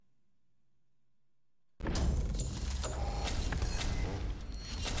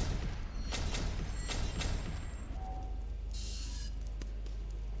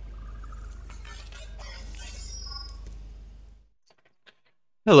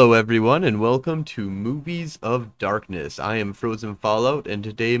Hello, everyone, and welcome to Movies of Darkness. I am Frozen Fallout, and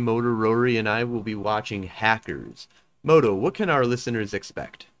today Moto Rory and I will be watching Hackers. Moto, what can our listeners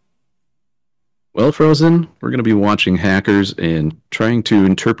expect? Well, Frozen, we're going to be watching Hackers and trying to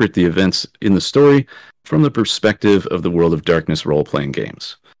interpret the events in the story from the perspective of the World of Darkness role playing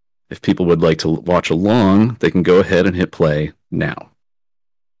games. If people would like to watch along, they can go ahead and hit play now.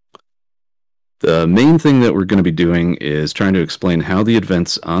 The main thing that we're going to be doing is trying to explain how the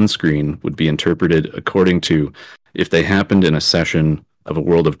events on screen would be interpreted according to if they happened in a session of a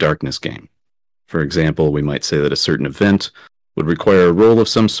World of Darkness game. For example, we might say that a certain event would require a roll of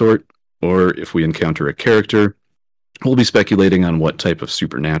some sort, or if we encounter a character, we'll be speculating on what type of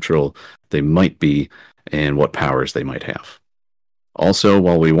supernatural they might be and what powers they might have. Also,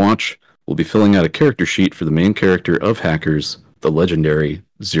 while we watch, we'll be filling out a character sheet for the main character of Hackers, the legendary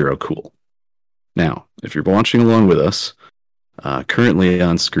Zero Cool. Now, if you're watching along with us, currently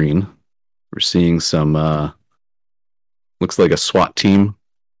on screen, we're seeing some, looks like a SWAT team.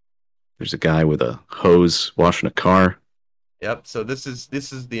 There's a guy with a hose washing a car. Yep, so this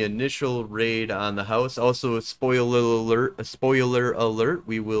is the initial raid on the house. Also, a spoiler alert,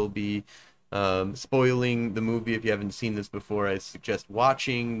 we will be spoiling the movie. If you haven't seen this before, I suggest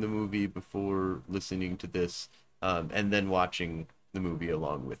watching the movie before listening to this, and then watching the movie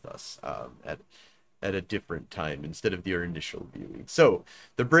along with us at a different time instead of your initial viewing. So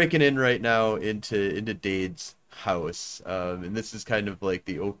they're breaking in right now into Dade's house, and this is kind of like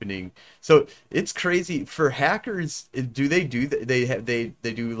the opening. So it's crazy for hackers. Do they do they have they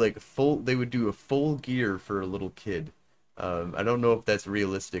do like full? They would do a full gear for a little kid. I don't know if that's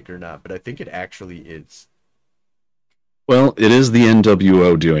realistic or not, but I think it actually is. Well, it is the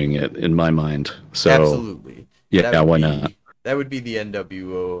NWO doing it in my mind. So, Absolutely. That yeah, would why not? be that would be the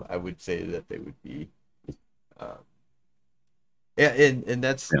NWO. I would say that they would be. Uh, yeah, and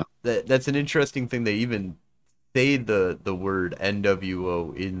Yeah. that's an interesting thing. They even say the word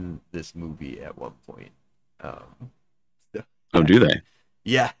NWO in this movie at one point. So, Oh, do they?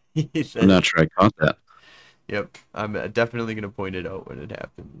 yeah, he I'm says, not sure I caught that. "Yep, I'm definitely gonna point it out when it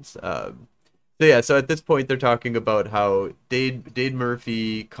happens." So yeah, so at this point they're talking about how Dade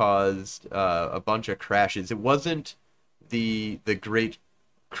Murphy caused a bunch of crashes. It wasn't the great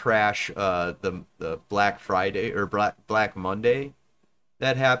crash, the Black Friday or Black Monday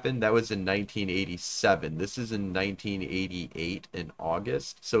that happened. That was in 1987. This is in 1988 in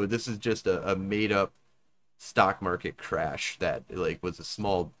August. So this is just a made up stock market crash that like was a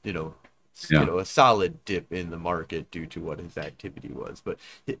small, Yeah. a solid dip in the market due to what his activity was. But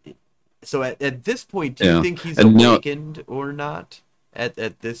so at this point, do you Yeah. think he's And no, awakened or not at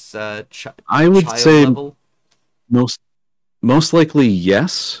this I would child say level? most most likely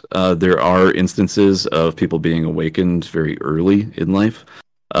yes. There are instances of people being awakened very early in life.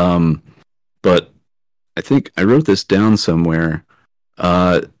 Um, but I think I wrote this down somewhere.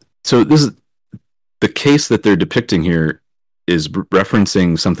 Uh, so this is the case that they're depicting here is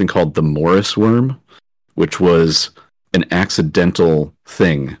referencing something called the Morris worm, which was an accidental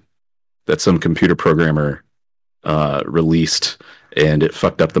thing that some computer programmer released, and it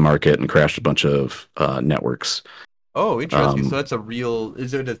fucked up the market and crashed a bunch of networks. Oh, interesting. So Um, that's a real.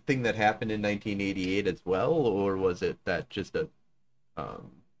 Is it a thing that happened in 1988 as well, or was it that just a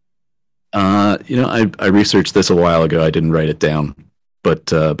um I researched this a while ago. I didn't write it down,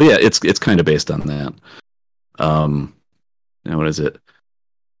 but yeah, it's kind of based on that. Um, now what is it?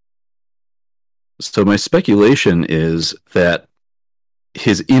 So my speculation is that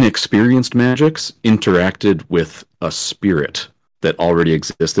his inexperienced magics interacted with a spirit that already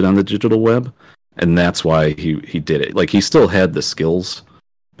existed on the digital web, and that's why he did it. Like he still had the skills,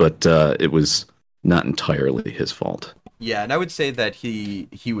 but it was not entirely his fault. Yeah, and I would say that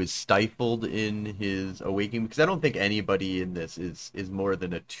he was stifled in his awakening because I don't think anybody in this is more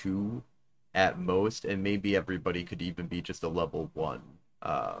than a two at most, and maybe everybody could even be just a level one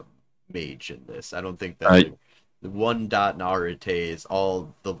mage in this. I don't think that Uh, the one dot Narite is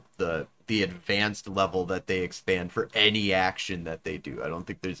all the advanced level that they expand for any action that they do. I don't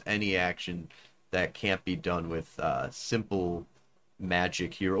think there's any action that can't be done with simple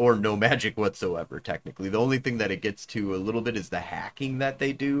magic here or no magic whatsoever technically. The only thing that it gets to a little bit is the hacking that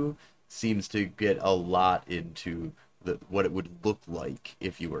they do seems to get a lot into what it would look like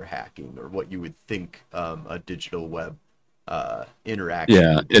if you were hacking or what you would think a digital web interaction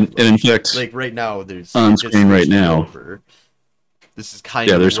yeah, would look and in like. fact, Like right now there's on it just screen right switched me now, over. This is kind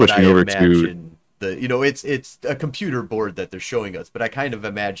yeah, of they're what I switching over to imagine it's a computer board that they're showing us, but I kind of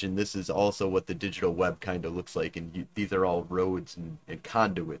imagine this is also what the digital web kind of looks like, and these are all roads and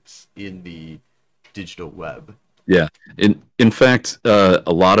conduits in the digital web. Yeah. In fact, a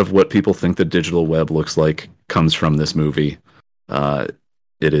lot of what people think the digital web looks like comes from this movie. Uh,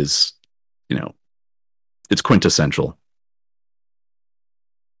 it is, you know, it's quintessential.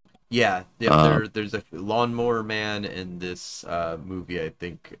 Yeah, yep. Uh, There's a Lawnmower Man in this movie. I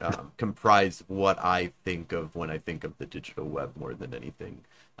think comprise what I think of when I think of the digital web more than anything.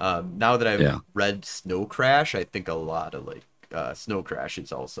 Now that I've yeah. read Snow Crash, I think a lot of like Snow Crash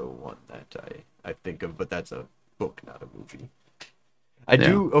is also one that I think of, but that's a book, not a movie. I Yeah.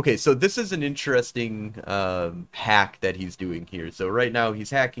 do. Okay, so this is an interesting hack that he's doing here. So right now he's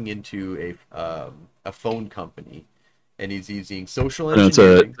hacking into a phone company, and he's using social No, it's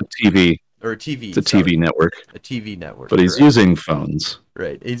engineering a TV. or a It's TV. a TV Sorry, network, a TV network. but he's Correct. using phones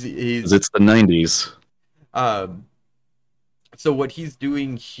Right. because He's it's the 90s. um. So what he's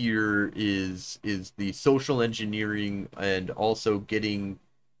doing here is the social engineering and also getting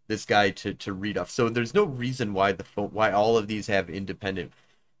this guy to read off. So there's no reason why the phone why all of these have independent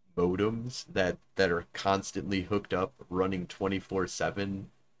modems that are constantly hooked up running 24/7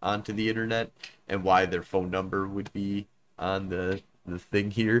 onto the internet, and why their phone number would be on the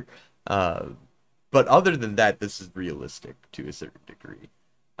thing here. uh, but other than that, this is realistic to a certain degree.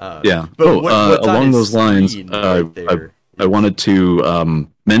 Yeah. But Oh, what's on along his those lines, screen right there I is wanted to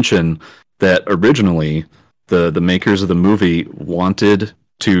mention that originally the makers of the movie wanted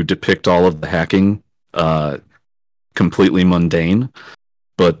to depict all of the hacking uh, completely mundane,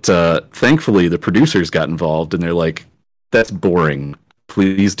 but thankfully the producers got involved and they're like, "That's boring.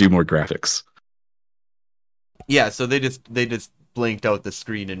 Please do more graphics." yeah. So they just blanked out the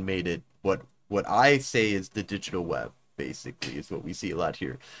screen and made it what I say is the digital web. Basically, is what we see a lot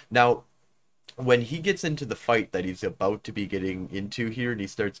here now. When he gets into the fight that he's about to be getting into here, and he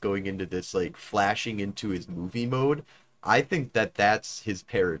starts going into this like flashing into his movie mode, I think that that's his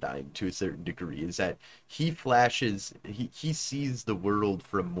paradigm to a certain degree, is that he sees the world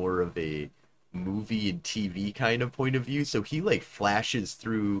from more of a movie and TV kind of point of view, so he like flashes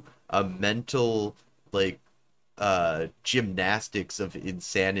through a mental like gymnastics of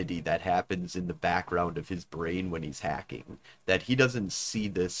insanity that happens in the background of his brain when he's hacking, that he doesn't see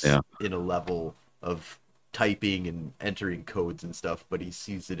this Yeah. in a level of typing and entering codes and stuff, but he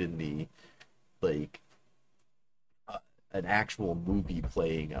sees it in the like uh, an actual movie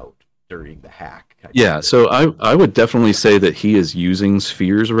playing out during the hack kind of Yeah, thing. so I would definitely say that he is using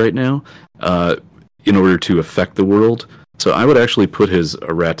spheres right now uh, in order to affect the world. So I would actually put his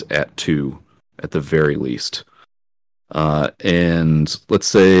arret at 2 at the very least. And let's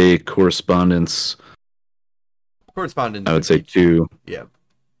say correspondence, Correspondence I would would say be two. 2. Yeah.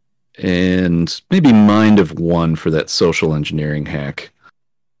 And maybe mind of 1 for that social engineering hack.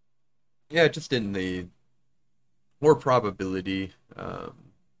 Yeah, just in the more probability.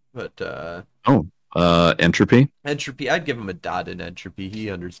 But Oh, entropy. entropy, I'd give him a dot in entropy. He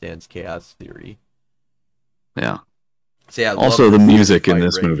understands chaos theory. Yeah. So yeah, I love Also, the this music in fight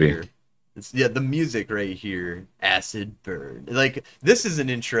this right movie. here. Yeah, the music right here, acid burn. Like this is an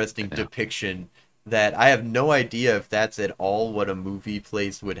interesting Yeah. depiction that I have no idea if that's at all what a movie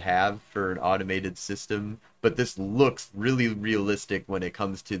place would have for an automated system, but this looks really realistic when it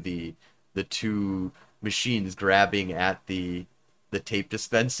comes to the two machines grabbing at the tape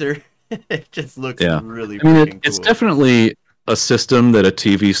dispenser. It just looks Yeah. really I mean, freaking it's cool. definitely a system that a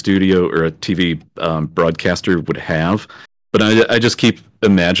TV studio or a TV broadcaster would have. But I just keep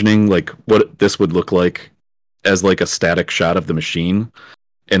imagining like what this would look like as like a static shot of the machine.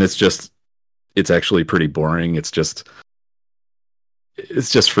 And it's actually pretty boring. It's just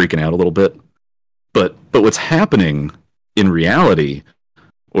freaking out a little bit. But what's happening in reality,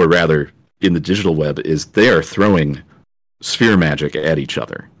 or rather in the digital web, is they are throwing sphere magic at each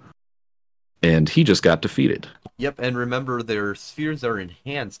other. And he just got defeated. Yep, and remember their spheres are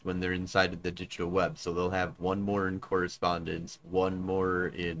enhanced when they're inside of the digital web, so they'll have one more in correspondence, one more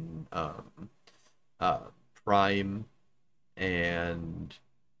in uh, prime, and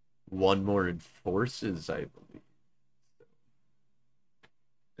one more in forces, I believe.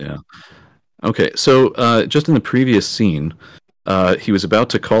 Yeah. Okay, so just in the previous scene, he was about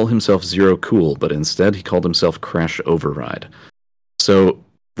to call himself Zero Cool, but instead he called himself Crash Override. So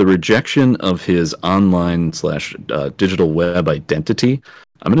the rejection of his online slash digital web identity,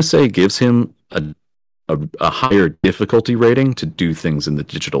 I'm going to say, gives him a higher difficulty rating to do things in the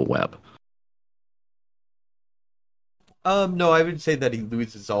digital web. No, I would say that he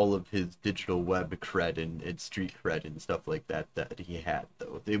loses all of his digital web cred and street cred and stuff like that he had,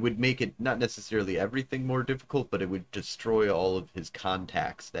 though. It would make it not necessarily everything more difficult, but it would destroy all of his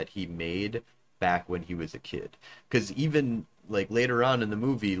contacts that he made back when he was a kid. Because even like later on in the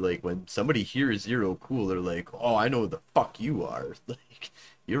movie, like when somebody hears Zero Cool, they're like, "Oh, I know who the fuck you are. Like,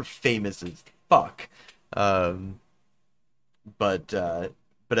 you're famous as fuck." Um, but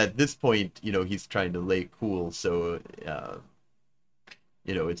at this point, he's trying to lay cool, so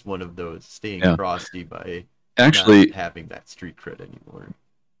it's one of those staying Yeah. frosty by not Actually, having that street cred anymore.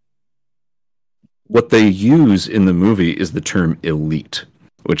 what they use in the movie is the term elite,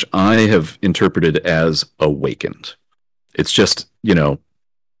 which I have interpreted as awakened. It's just,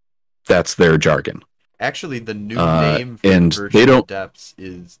 that's their jargon. Actually, the new name for the And they virtual don't, adepts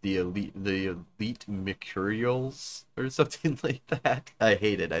is the elite Mercurials or something like that. I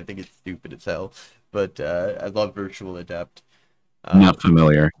hate it. I think it's stupid as hell. But I love virtual adept. not Um,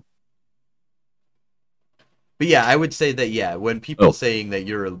 familiar. but yeah, I would say that when people Oh, saying that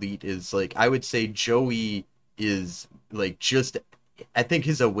you're elite is like, I would say Joey is like just. I think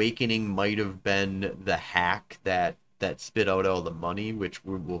his awakening might have been the hack that spit out all the money, which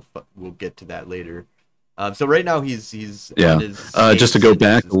we'll get to that later. So right now he's on yeah. his Just to skates go and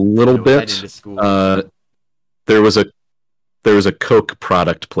back he's a little heading bit, to school. uh, there was a Coke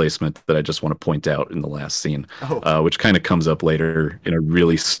product placement that I just want to point out in the last scene, Oh, which kind of comes up later in a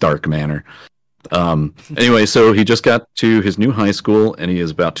really stark manner. Anyway, so he just got to his new high school and he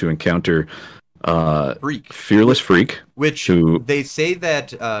is about to encounter freak. Fearless Freak, Which who, they say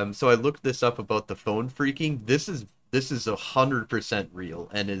that. So I looked this up about the phone freaking. This is 100% real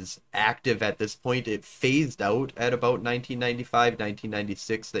and is active at this point. It phased out at about 1995,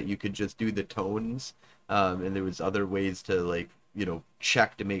 1996 that you could just do the tones, and there was other ways to like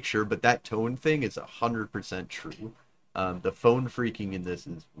check to make sure. But that tone thing is 100% true. The phone freaking in this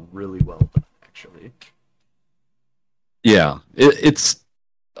is really well done, actually. yeah, it's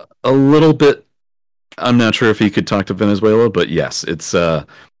a little bit. I'm not sure if he could talk to Venezuela, but yes, it's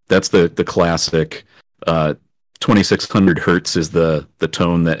that's the classic. 2600 hertz is the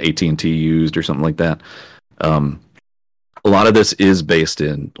tone that AT&T used or something like that. Um, a lot of this is based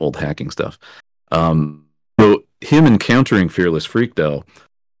in old hacking stuff. So him encountering Fearless Freak, though,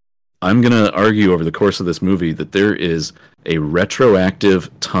 I'm gonna argue over the course of this movie that there is a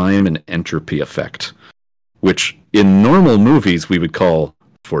retroactive time and entropy effect, which in normal movies we would call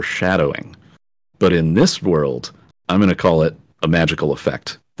foreshadowing. But in this world, I'm going to call it a magical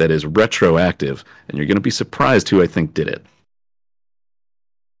effect that is retroactive, and you're going to be surprised who I think did it.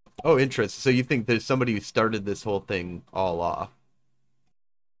 Oh, interesting. So you think there's somebody who started this whole thing all off?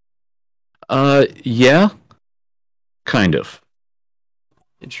 Yeah, kind of.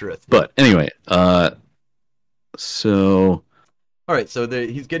 Interesting. But anyway, so All right, so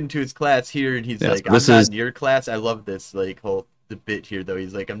he's getting to his class here, and he's yeah, like, so "I'm this not is in your class." I love this like whole the bit here, though.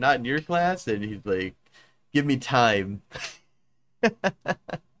 He's like, "I'm not in your class," and he's like, "Give me time."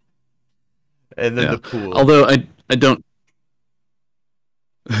 And then yeah. the pool. Although I don't.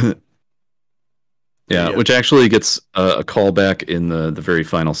 Yeah, Yeah. which actually gets a callback in the very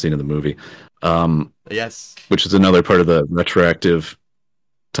final scene of the movie, Yes. which is another part of the retroactive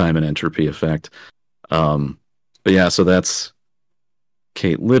time and entropy effect. But yeah, so that's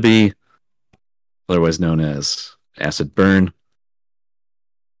Kate Libby, otherwise known as Acid Burn.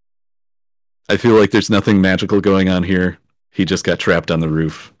 I feel like there's nothing magical going on here. He just got trapped on the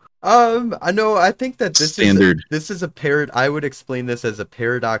roof. I know. I think that Standard. this is a I would explain this as a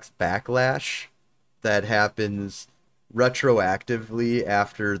paradox backlash that happens retroactively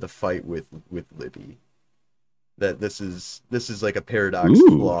after the fight with Libby. That this is like a paradox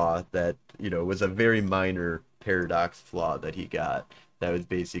Ooh. flaw that was a very minor paradox flaw that he got. That was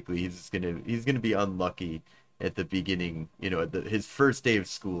basically he's gonna be unlucky at the beginning. His first day of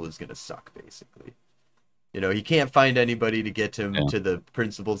school is gonna suck basically. He can't find anybody to get him Yeah. to the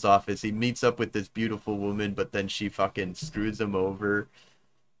principal's office. He meets up with this beautiful woman, but then she fucking screws him over.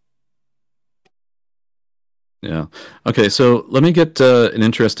 Yeah. Okay, so let me get an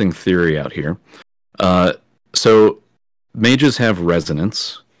interesting theory out here. Uh, so mages have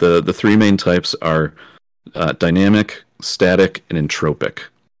resonance. The three main types are dynamic, static, and entropic.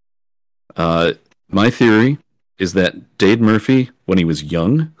 My theory is that Dade Murphy, when he was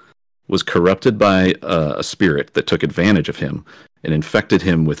young, was corrupted by a spirit that took advantage of him and infected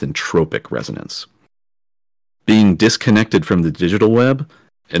him with entropic resonance. Being disconnected from the digital web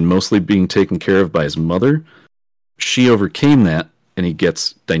and mostly being taken care of by his mother, she overcame that and he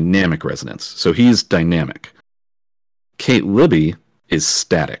gets dynamic resonance. So he's dynamic. Kate Libby is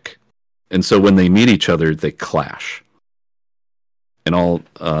static. And so when they meet each other, they clash. And I'll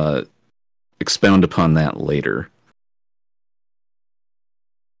expound upon that later.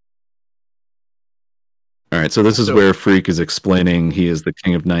 All right, so this is So where Freak is explaining he is the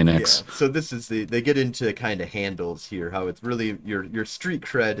king of yeah, 9X. so this is they get into kind of handles here, how it's really your street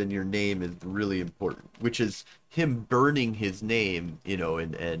cred and your name is really important, which is him burning his name,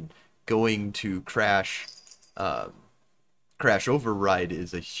 and going to um, Crash Override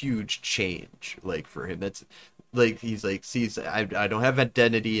is a huge change, like for him. That's like he's like sees I don't have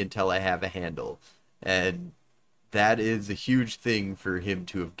identity until I have a handle, and that is a huge thing for him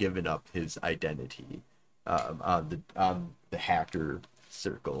to have given up his identity on the hacker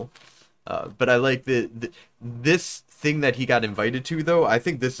circle. But I like this thing that he got invited to, though. I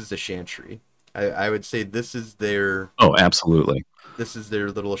think this is a chantry. I would say Oh, absolutely. this is their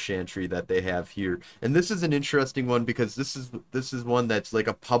little chantry that they have here, and this is an interesting one because this is one that's like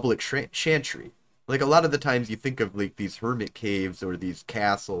a public chantry. Like a lot of the times you think of like these hermit caves or these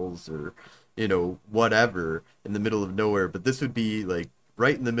castles or whatever in the middle of nowhere, but this would be like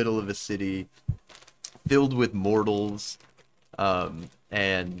right in the middle of a city filled with mortals,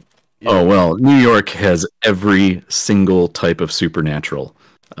 and you Oh, know well, New York has every single type of supernatural,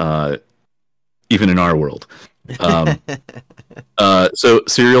 uh, even in our world. Um, so,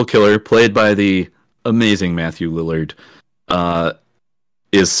 serial killer, played by the amazing Matthew Lillard, uh,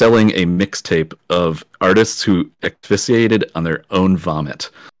 is selling a mixtape of artists who asphyxiated on their own vomit.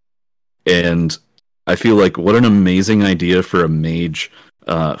 And I feel like what an amazing idea for a mage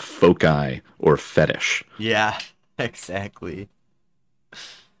foci or fetish. yeah, exactly.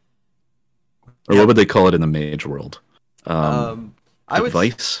 Or what Yep. would they call it in the mage world? Um, Um, I would.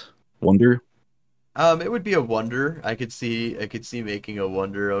 Device? Wonder? It would be a wonder. I could see making a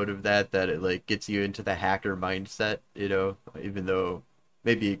wonder out of that. That it like gets you into the hacker mindset. Even though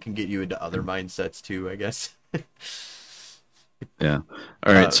maybe it can get you into other mindsets too. I guess. Yeah.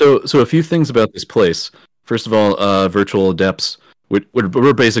 All right. uh, So a few things about this place. First of all, virtual adepts.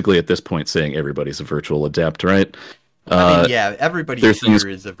 We're basically at this point saying everybody's a virtual adept, right? I mean, Uh, yeah, everybody their thing is here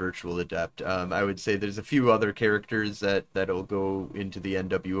is a virtual adept. I would say there's a few other characters that'll go into the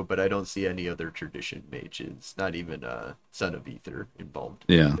NWO, but I don't see any other tradition mages, not even Son of Ether involved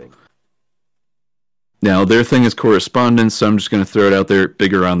in yeah. anything. Now their thing is correspondence. So I'm just going to throw it out there.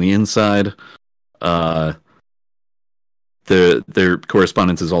 Bigger on the inside. Uh, their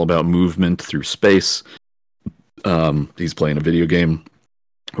correspondence is all about movement through space. He's playing a video game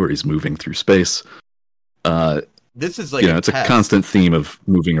where he's moving through space. Uh, This is like a it's a test. constant theme of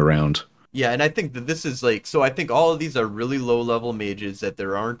moving around. Yeah, and I think that this is like so. I think all of these are really low level mages. That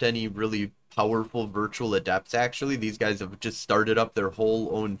there aren't any really powerful virtual adepts. Actually, these guys have just started up their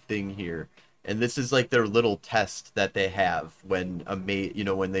whole own thing here, and this is like their little test that they have when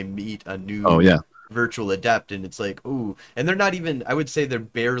when they meet a Oh new yeah, virtual adept, and it's like ooh, and they're not even. I would say they're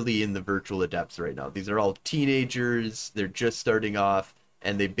barely in the virtual adepts right now. These are all teenagers. They're just starting off.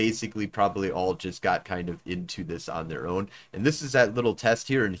 And they basically probably all just got kind of into this on their own. And this is that little test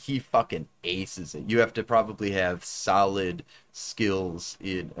here, and he fucking aces it. You have to probably have solid skills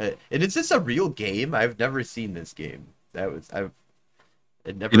in. And is this a real game? I've never seen this game. I've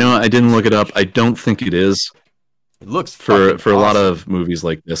never I didn't look it up. researched. I don't think it is. It looks For fucking a lot awesome. of movies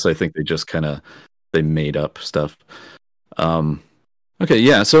like this, I think they just kind of they made up stuff. Um, okay,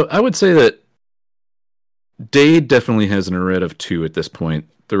 yeah. So I would say that Dade definitely has an array of two at this point.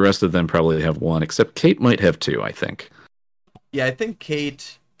 The rest of them probably have one, except Kate might have two. I think. Yeah, I think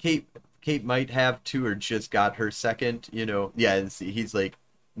Kate might have two or just got her second. Yeah, and he's like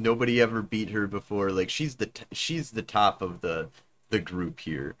nobody ever beat her before. Like she's the top of the group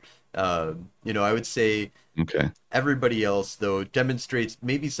here. I would say Okay. everybody else though demonstrates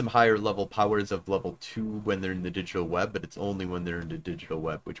maybe some higher level powers of level 2 when they're in the digital web, but it's only when they're in the digital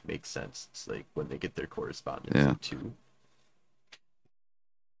web, which makes sense. It's like when they get their correspondence Yeah. in 2.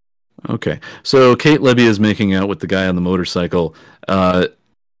 Okay. So Kate Levy is making out with the guy on the motorcycle. Uh,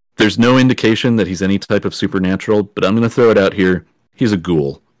 there's no indication that he's any type of supernatural, but I'm going to throw it out here. He's a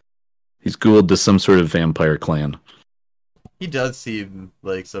ghoul. He's ghouled to some sort of vampire clan. He does seem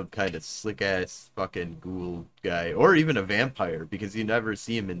like some kind of slick ass fucking ghoul guy, or even a vampire, because you never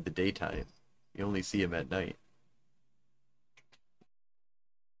see him in the daytime. You only see him at night.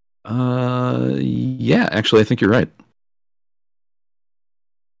 Yeah, actually, I think you're right.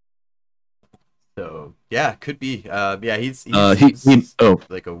 So yeah, could be. Yeah, he He seems oh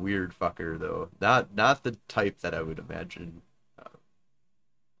like a weird fucker though. Not the type that I would imagine.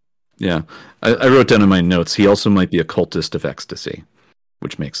 yeah, I wrote down in my notes. He also might be a cultist of ecstasy,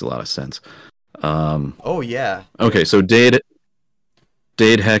 which makes a lot of sense. Um, Oh yeah, okay, so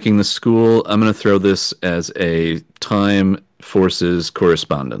Dade hacking the school. I'm going to throw this as a time forces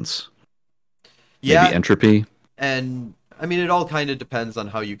correspondence. Maybe yeah, entropy. and I mean, it all kind of depends on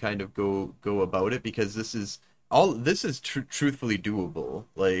how you kind of go about it, because this is truthfully doable.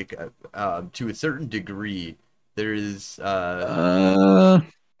 Like, to a certain degree, there is Uh,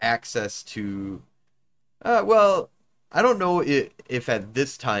 access to. Well, I don't know if at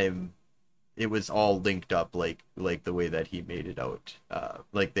this time it was all linked up like the way that he made it out,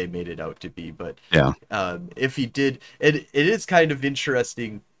 like they made it out to be. But yeah. if he did, it is kind of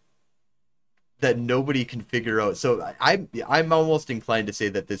interesting that nobody can figure out. So I'm almost inclined to say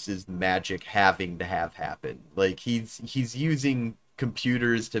that this is magic having to have happened. Like he's using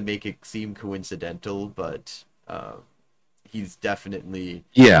computers to make it seem coincidental, but he's definitely,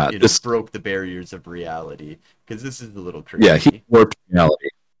 Yeah, this broke the barriers of reality, because this is a little yeah, he crazy. warped reality.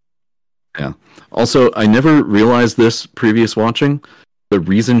 Yeah. Also, I never realized this previous watching. The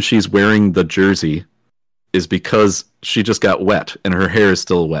reason she's wearing the jersey is because she just got wet and her hair is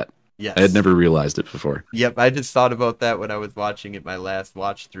still wet. I had Yes. never realized it before. Yep, I just thought about that when I was watching it my last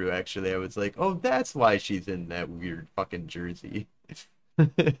watch through, actually. I was like, "Oh, that's why she's in that weird fucking jersey."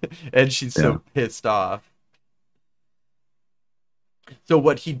 And she's Yeah. so pissed off. So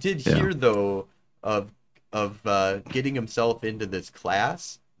what he did Yeah. here, though, of getting himself into this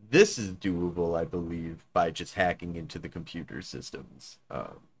class, this is doable, I believe, by just hacking into the computer systems.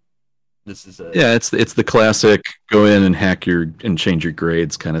 This is a Yeah, it's the classic go in and hack your and change your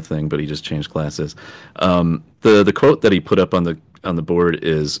grades kind of thing, but he just changed classes. The quote that he put up on the board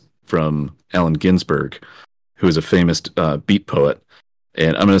is from Allen Ginsberg, who is a famous beat poet.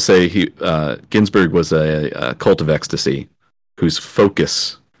 And I'm going to say Ginsberg was a cult of ecstasy whose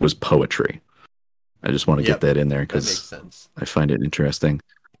focus was poetry. I just want to get Yep, that in there that makes because sense. I find it interesting.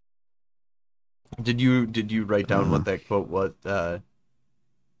 Did you write down Uh, what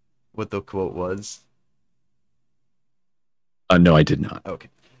the quote was? no, I did not. Okay.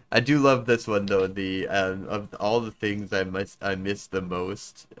 I do love this one, though. The of all the things I miss the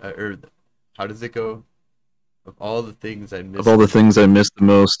most, or how does it go? Of all the things I Of miss all the the things I most, miss the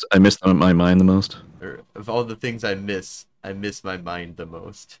most, I miss them in my mind the most. or of all the things I miss my mind the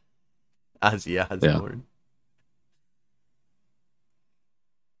most. Ozzy Yeah. Osbourne.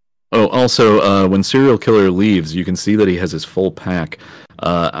 Oh, also, when Serial Killer leaves, you can see that he has his full pack.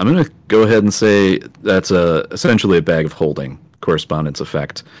 I'm going to go ahead and say that's essentially a bag of holding, correspondence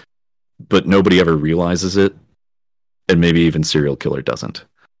effect, but nobody ever realizes it, and maybe even Serial Killer doesn't.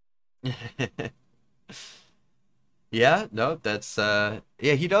 Yeah, no, that's yeah,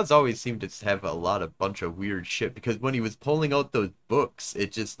 he does always seem to have a lot of bunch of weird shit, because when he was pulling out those books,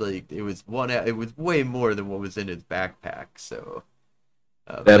 it just like it was way more than what was in his backpack. So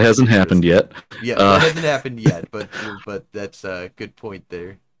That that's hasn't happened interesting. yet. Yeah, that Uh, hasn't happened yet, but that's a good point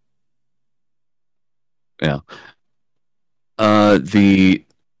there. yeah. The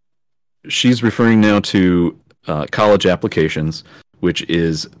She's referring now to college applications, which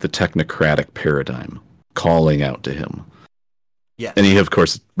is the technocratic paradigm, calling out to him, and he Yes. of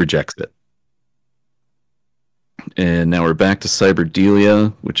course rejects it. And now we're back to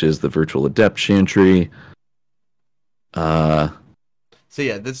Cyberdelia, which is the virtual adept chantry. Uh, So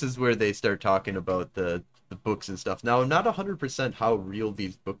yeah, this is where they start talking about the books and stuff. Now, I'm not 100% how real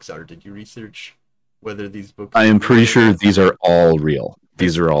these books are. Did you research whether these books I were am pretty real or sure not? these are all real. Like,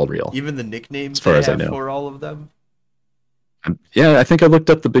 These are all real, even the as nicknames far they as I have know. for all of them? Yeah, I think I looked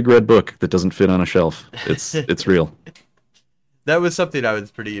up the big red book that doesn't fit on a shelf. It's real. That was something I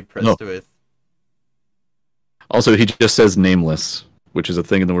was pretty No. impressed with. Also, he just says nameless, which is a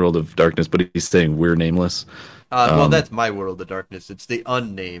thing in the world of darkness, but he's saying we're nameless. Well, Um, that's my world of darkness. It's the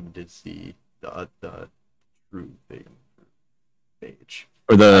unnamed is the true thing page.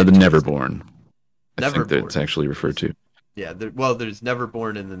 or I the chose it. Neverborn, I think that's Neverborn. actually referred Is to. Yeah. Well, there's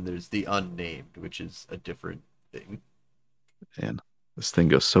Neverborn, and then there's the unnamed, which is a different thing. And this thing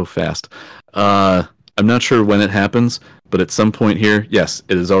goes so fast. Uh, I'm not sure when it happens, but at some point here, yes,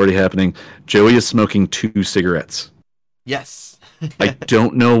 it is already happening. Joey is smoking 2 cigarettes. Yes. I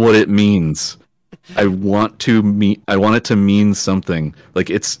don't know what it means. I want it to mean something. Like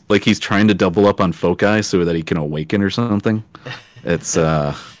it's like he's trying to double up on foci so that he can awaken or something. It's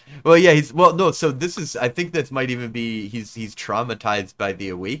Well, yeah, he's well, no. So this is, I think that might even be he's traumatized by the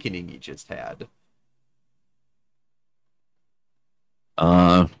awakening he just had,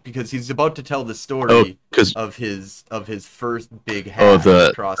 uh because he's about to tell the oh story because of his first big oh hack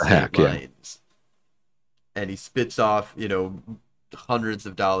across the state hack, yeah. lines, and he spits off, hundreds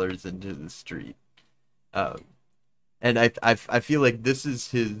of dollars into the street. Um, and I feel like this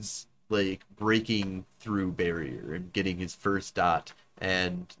is his, like, breaking through barrier and getting his first dot,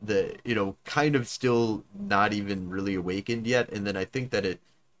 and the kind of still not even really awakened yet. And then I think that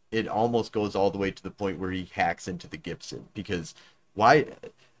it almost goes all the way to the point where he hacks into the Gibson, because why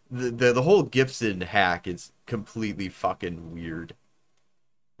the whole Gibson hack is completely fucking weird.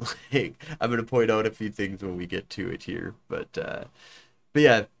 Like, I'm gonna point out a few things when we get to it here, but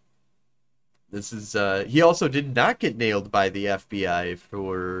yeah, this is he also did not get nailed by the FBI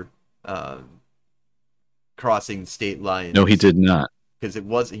for um, crossing state lines. No, he did not.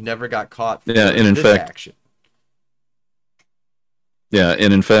 Because he never got caught for Yeah, and in this fact, action. Yeah,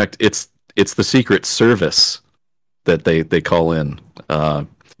 and in fact, it's the Secret Service that they call in.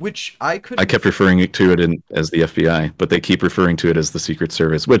 Which I kept referring to it as the FBI, but they keep referring to it as the Secret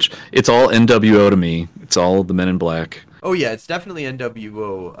Service, which it's all NWO to me. It's all the Men in Black. Oh yeah, it's definitely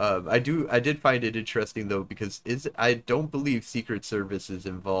NWO. I did find it interesting though, because I don't believe Secret Service is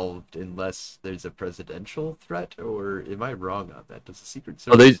involved unless there's a presidential threat, or am I wrong on that? Does the Secret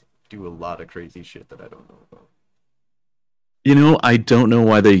Service do a lot of crazy shit that I don't know about? You know, I don't know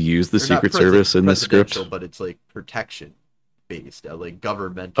why they use the Secret Service in this script, but it's like protection based, like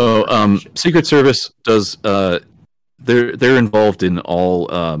governmental. Oh, Secret Service does. They're involved in all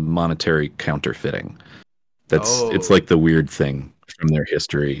monetary counterfeiting. It's like the weird thing from their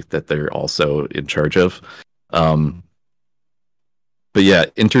history that they're also in charge of. But yeah,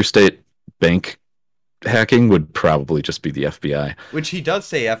 interstate bank hacking would probably just be the FBI. Which he does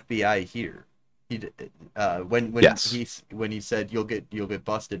say FBI here. He when he said you'll get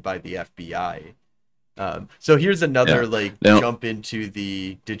busted by the FBI. So here's another jump into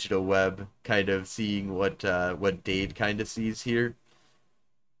the digital web, kind of seeing what Dade kind of sees here.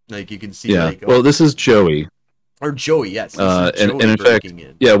 Like you can see, well, this is Joey. Or Joey, yes. And in fact,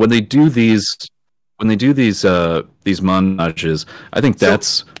 when they do these montages, I think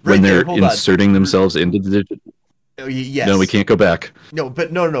that's when they're inserting themselves into the digital. Yes. No, we can't go back. No,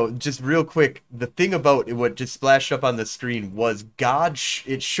 but no. Just real quick, the thing about what just splashed up on the screen was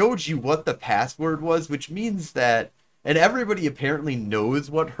it showed you what the password was, which means that, and everybody apparently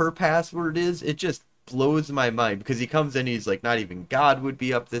knows what her password is. It just blows my mind, because he comes in, he's like, not even God would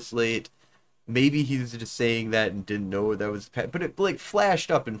be up this late. Maybe he's just saying that and didn't know that was, but it like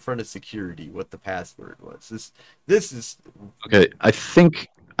flashed up in front of security what the password was. This is okay. I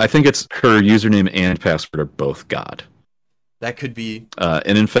think it's her username and password are both God. That could be.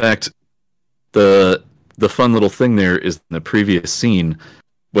 And in fact, the fun little thing there is in the previous scene,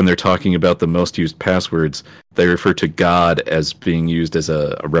 when they're talking about the most used passwords, they refer to God as being used as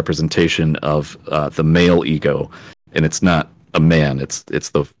a representation of the male ego, and it's not a man; it's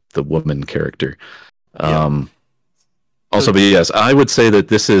the woman character. Also, but yes, I would say that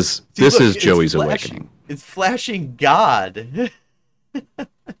this is Joey's awakening. It's flashing God.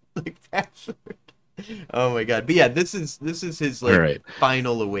 Like password. Oh my god. But yeah, this is his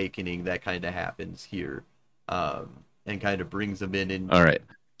final awakening that kind of happens here. And kind of brings him in. All right.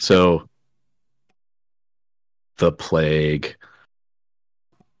 So the Plague.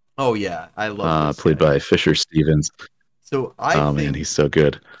 Oh yeah, I love this played by Fisher Stevens. So man, he's so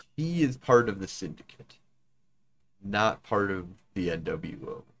good. He is part of the Syndicate, not part of the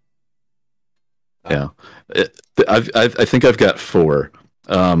NWO. Yeah, I think I've got 4.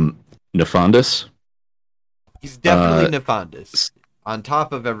 Nefandus. He's definitely Nefandus. On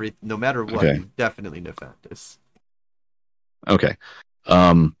top of everything, no matter what, he's definitely Nefandus. Okay.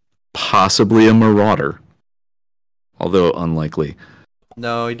 Possibly a Marauder, although unlikely.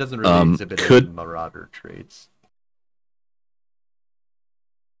 No, he doesn't really exhibit any Marauder traits.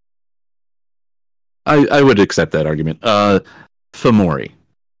 I would accept that argument. Fomori.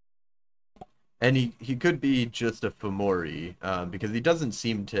 And he could be just a Fomori, because he doesn't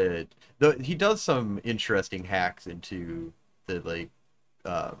seem to. He does some interesting hacks into the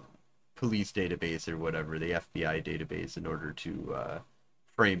police database or whatever, the FBI database, in order to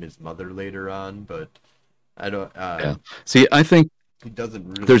frame his mother later on. But I don't. See, I think he doesn't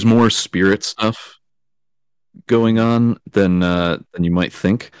really. There's more spirit stuff going on than you might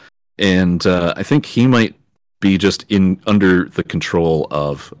think, and I think he might be just under the control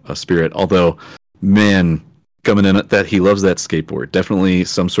of a spirit. Although, man, coming in at that, he loves that skateboard. Definitely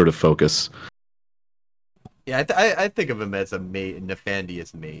some sort of focus. Yeah, I think of him as a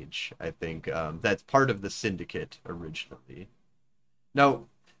Nefandius mage. I think that's part of the Syndicate originally. Now,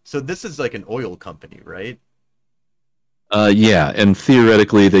 so this is like an oil company, right? Yeah, and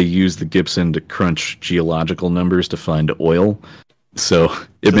theoretically they use the Gibson to crunch geological numbers to find oil. So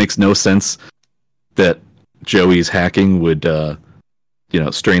it makes no sense that Joey's hacking would,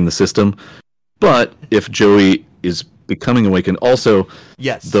 strain the system. But if Joey is becoming awakened, also,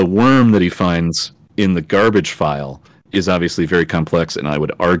 yes, the worm that he finds in the garbage file is obviously very complex, and I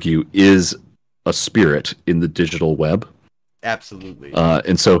would argue is a spirit in the digital web. Absolutely.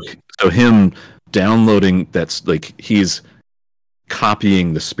 And so him downloading, that's like he's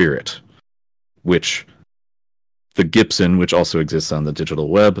copying the spirit, which the Gibson, which also exists on the digital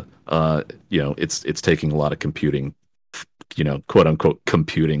web, it's taking a lot of computing, quote unquote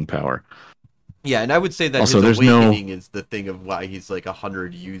computing power. Yeah, and I would say that Also, his there's no, awakening is the thing of why he's like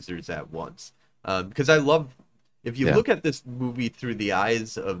 100 users at once. Because I love, if you yeah, look at this movie through the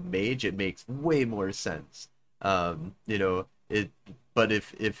eyes of Mage, it makes way more sense. It. But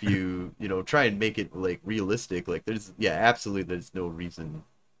if you try and make it like realistic, like there's absolutely there's no reason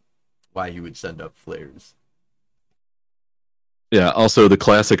why he would send up flares. yeah. Also, the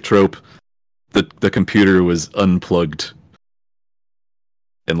classic trope, the computer was unplugged,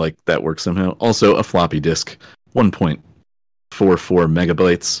 and like that works somehow. Also, a floppy disk, 1.44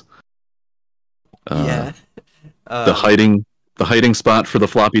 megabytes. Yeah. The Um, hiding spot for the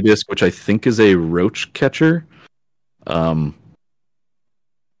floppy disk, which I think is a roach catcher. Um,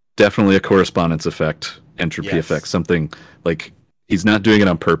 Definitely a correspondence effect, entropy effect, yes. something like he's not doing it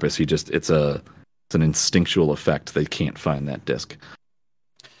on purpose. It's an instinctual effect. They can't find that disk.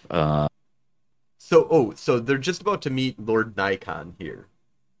 Uh, So they're just about to meet Lord Nikon here.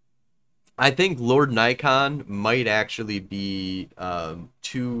 I think Lord Nikon might actually be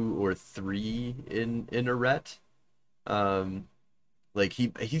 2 or 3 in Arret. Um, like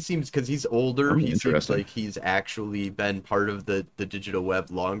he seems because he's older. oh, He seems interesting. like he's actually been part of the digital web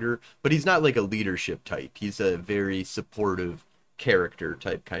longer, but he's not like a leadership type. He's a very supportive character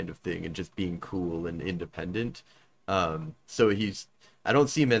type kind of thing, and just being cool and independent. So he's I don't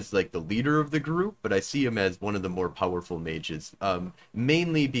see him as like the leader of the group, but I see him as one of the more powerful mages.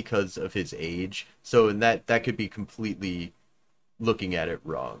 Mainly because of his age. So and that could be completely looking at it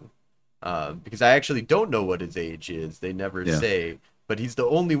wrong. Because I actually don't know what his age is. They never Yeah, say, but he's the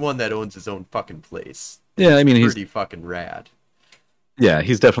only one that owns his own fucking place, and yeah. I it's mean, pretty fucking rad.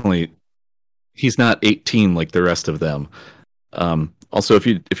 he's not 18 like the rest of them. Also, if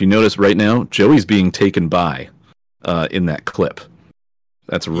you notice right now, Joey's being taken by in that clip.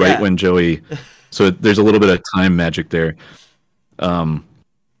 That's right Yeah. when Joey. So there's a little bit of time magic there. Um,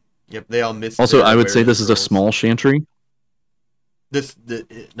 Yep. They all missed Also, their I would say this awareness is a rolls. small chantry. The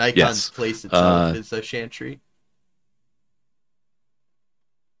Nikon's Yes. place itself Uh, is a chantry.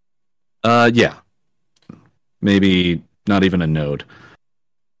 yeah. Maybe not even a node.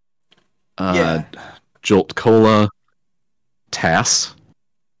 Uh, Yeah. Jolt Cola, Tass.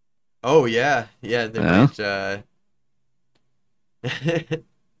 Oh yeah. Yeah. They Yeah. might.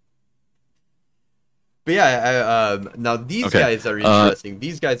 But yeah, now these Okay. guys are Uh, interesting.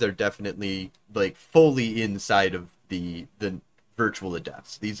 These guys are definitely like fully inside of the virtual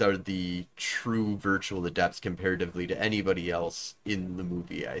adepts. These are the true virtual adepts comparatively to anybody else in the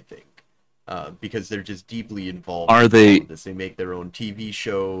movie, I think, because they're just deeply involved are in all they? of this. They make their own TV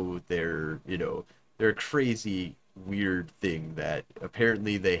show. They're a crazy weird thing that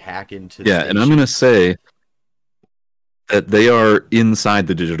apparently they hack into Yeah, and I'm gonna stations. say that they are inside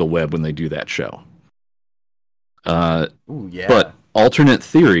the digital web when they do that show. Uh, Ooh yeah. but alternate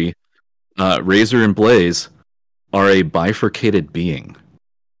theory, Razor and Blaze are a bifurcated being,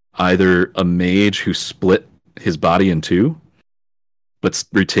 either a mage who split his body in two but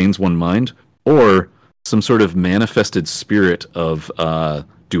retains one mind, or some sort of manifested spirit of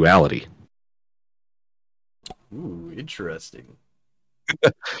duality. Ooh, interesting.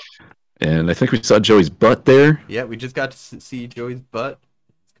 And I think we saw Joey's butt there. Yeah, we just got to see Joey's butt.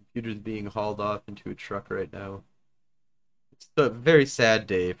 His computer's being hauled off into a truck right now. It's a very sad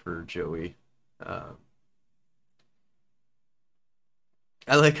day for Joey. Um,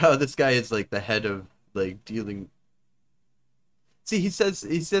 I like how this guy is like the head of like dealing. See, he says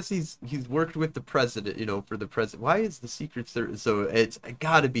he's worked with the president, for the president. Why is the Secret Service? So it's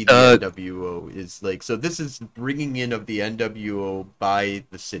got to be the Uh, NWO is like. So this is bringing in of the NWO by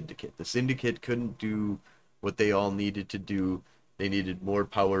the Syndicate. The Syndicate couldn't do what they all needed to do. They needed more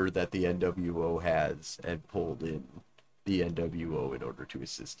power that the NWO has, and pulled in the NWO in order to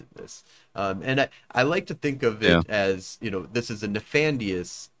assist in this. And I like to think of yeah. it as this is a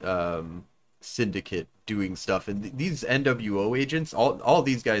nefandous syndicate doing stuff, and these NWO agents, all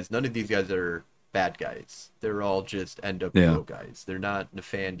these guys, none of these guys are bad guys. They're all just Yeah. NWO guys. They're not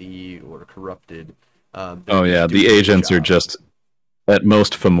nefandi or corrupted. They're Oh, yeah. just The doing their agents are job. just at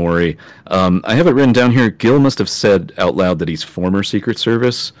most Fomori. I have it written down here. Gil must have said out loud that he's former Secret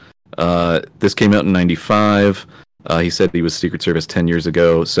Service. This came out in 95. He said he was Secret Service 10 years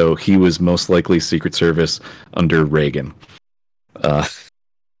ago, so he was most likely Secret Service under Reagan. Uh,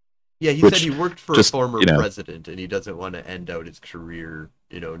 Yeah, he said which he worked for a just, former president, and he doesn't want to end out his career,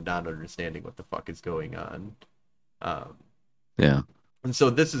 not understanding what the fuck is going on. Um, Yeah. And so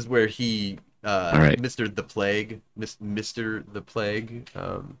this is where he, All right. Mr. The Plague, Mr. The Plague,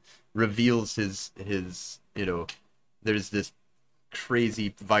 reveals his, there's this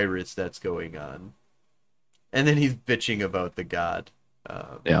crazy virus that's going on, and then he's bitching about the god,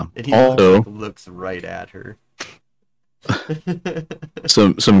 Yeah. and he just Also, like looks right at her.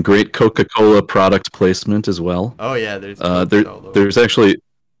 some great Coca-Cola product placement as well. Oh yeah, there's Coke all over. There's actually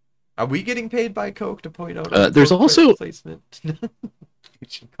Are we getting paid by Coke to point out our there's Coke also placement? We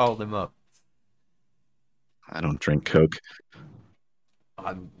should call them up. I don't drink Coke.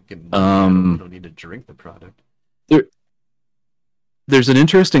 I'm getting money. I don't need to drink the product. There, there's an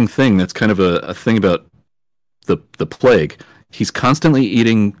interesting thing that's kind of a thing about the plague. He's constantly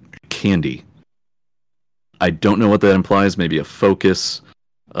eating candy. I don't know what that implies. Maybe a focus.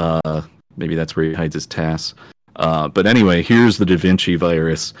 Maybe that's where he hides his tasks. But anyway, here's the Da Vinci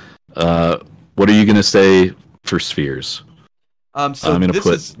virus. What are you going to say for spheres? So I'm going to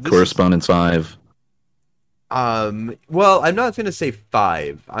put correspondence 5. Well, I'm not going to say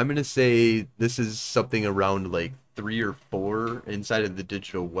 5. I'm going to say this is something around like 3 or 4 inside of the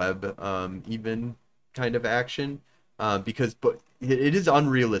digital web, even kind of action. But it is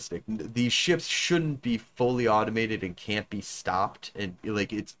unrealistic. These ships shouldn't be fully automated and can't be stopped, and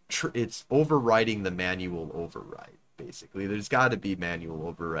like it's overriding the manual override. Basically, there's got to be manual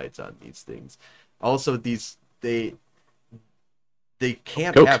overrides on these things. Also, they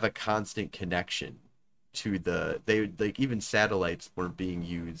can't have a constant connection to they like even satellites weren't being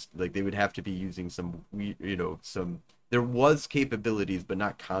used. Like they would have to be using some there was capabilities but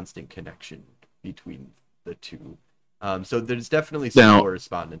not constant connection between the two. So there's definitely some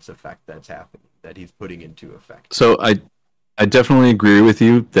correspondence effect that's happening that he's putting into effect. So I definitely agree with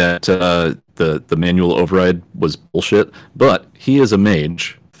you that the manual override was bullshit, but he is a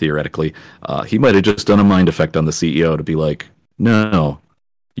mage, theoretically. He might have just done a mind effect on the CEO to be like, no,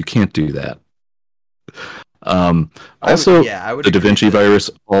 you can't do that. Also, the Da Vinci virus,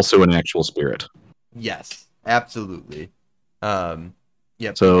 also an actual spirit. Yes, absolutely.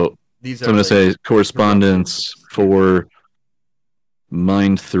 Yep. So I'm going to say correspondence 4,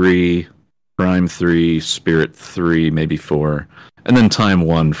 mind 3, prime 3, spirit 3, maybe 4, and then time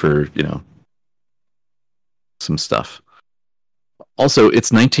 1 for, some stuff. Also,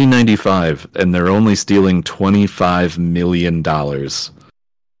 it's 1995, and they're only stealing $25 million.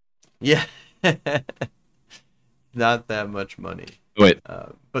 Yeah. Not that much money. Wait.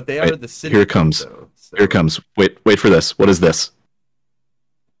 But they are the city. Here it comes. Though, so. Here it comes. Wait for this. What is this?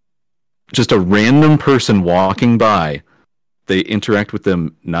 Just a random person walking by. They interact with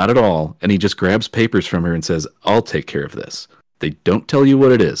them not at all, and he just grabs papers from her and says, I'll take care of this. They don't tell you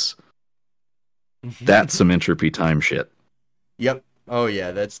what it is. That's some entropy time shit. Yep. Oh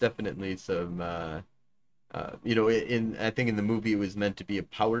yeah, that's definitely some I think in the movie it was meant to be a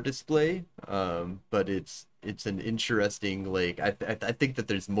power display, but it's an interesting, like I think that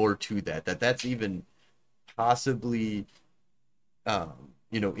there's more to that's even possibly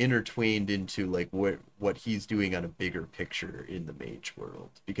intertwined into like what he's doing on a bigger picture in the mage world,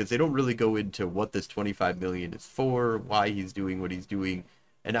 because they don't really go into what this 25 million is for, why he's doing what he's doing.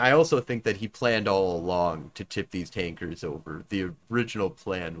 And I also think that he planned all along to tip these tankers over. The original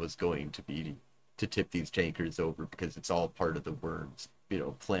plan was going to be to tip these tankers over because it's all part of the Worm's,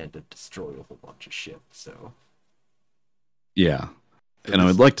 plan to destroy a whole bunch of ships. So, yeah. And I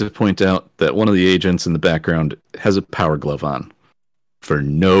would like to point out that one of the agents in the background has a power glove on for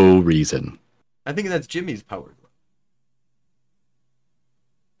no reason. I think that's Jimmy's power glove.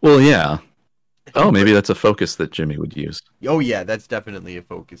 Well, yeah. Oh, maybe that's a focus that Jimmy would use. Oh, yeah, that's definitely a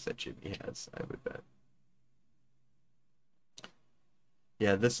focus that Jimmy has, I would bet.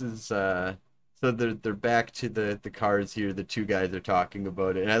 Yeah, this is so they're back to the cars here. The two guys are talking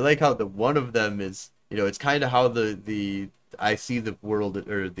about it, and I like how the one of them is, it's kind of how the I see the world,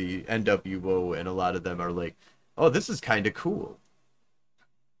 or the NWO, and a lot of them are like, oh, this is kind of cool.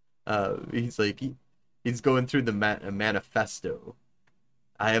 He's like he's going through the manifesto.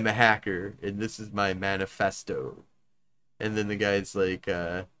 I am a hacker, and this is my manifesto. And then the guy's like,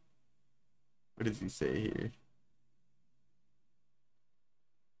 what does he say here?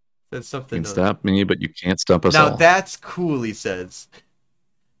 Says something. You can stop me, but you can't stop us all. Now that's cool, he says.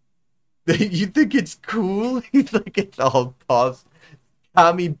 You think it's cool? He's like, it's all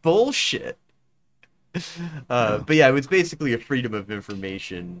Tommy bullshit. But yeah, it was basically a freedom of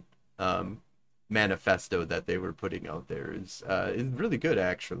information manifesto that they were putting out there. Is really good,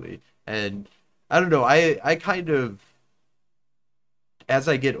 actually. And I don't know, I kind of, as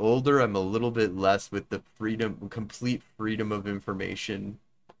I get older, I'm a little bit less with the complete freedom of information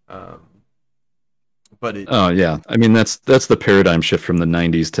but it Oh yeah, I mean that's the paradigm shift from the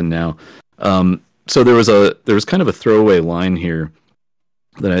 '90s to now. So there was kind of a throwaway line here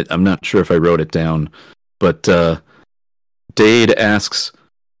that I'm not sure if I wrote it down, but Dade asks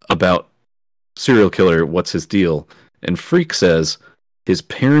about serial killer, what's his deal, and Freak says his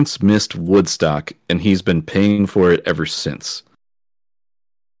parents missed Woodstock and he's been paying for it ever since.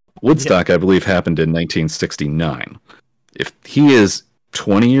 yeah, Woodstock, I believe, happened in 1969. If he is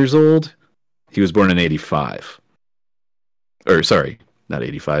 20 years old, he was born in 85. Or sorry, not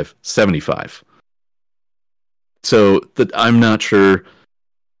 85, 75. So I'm not sure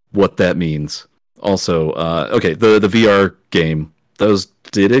what that means. Also, okay, the VR game, those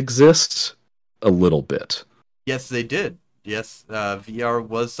did exist a little bit. yes, they did. Yes, VR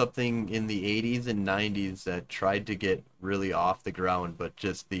was something in the 80s and 90s that tried to get really off the ground, but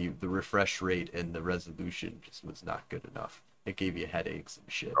just the refresh rate and the resolution just was not good enough. It gave you headaches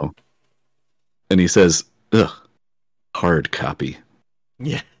and shit. Oh. And he says, ugh, hard copy.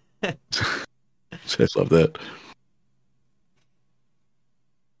 Yeah. I love that.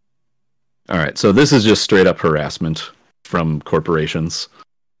 All right, so this is just straight up harassment from corporations.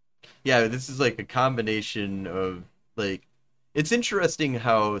 Yeah, this is like a combination of like it's interesting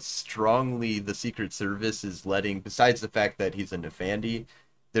how strongly the Secret Service is letting, besides the fact that he's a Nefandi,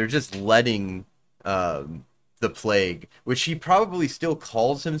 they're just letting the Plague, which he probably still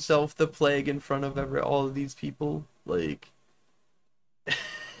calls himself the Plague in front of all of these people. Like,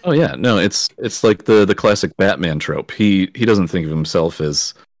 Oh yeah, no, it's like the classic Batman trope. He doesn't think of himself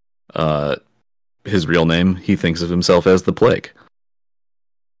as uh his real name. He thinks of himself as the Plague.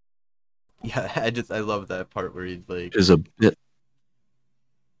 yeah, I love that part where he's like, Is a bit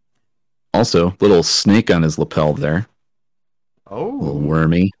also little snake on his lapel there, a little oh,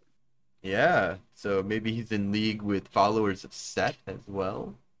 wormy. yeah. So maybe he's in league with followers of Set as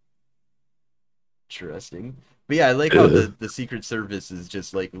well. Interesting. But yeah, I like how Ugh. the Secret Service is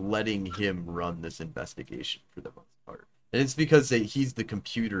just like letting him run this investigation for the most part. And it's because he's the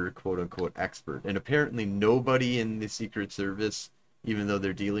computer quote unquote expert. And apparently nobody in the Secret Service, even though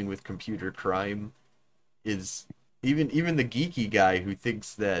they're dealing with computer crime, is even the geeky guy who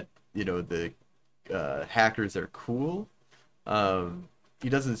thinks that, the hackers are cool. He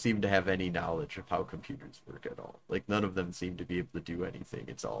doesn't seem to have any knowledge of how computers work at all. Like none of them seem to be able to do anything.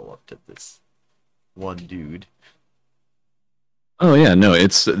 It's all up to this one dude. Oh yeah, no,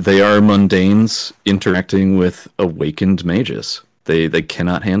 it's they are mundanes interacting with awakened mages. They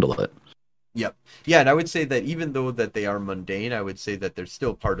cannot handle it. Yep. Yeah, and I would say that even though that they are mundane, I would say that they're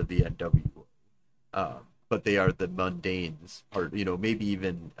still part of the NWO. But they are the mundanes part, maybe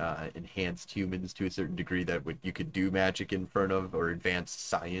even enhanced humans to a certain degree that you could do magic in front of or advanced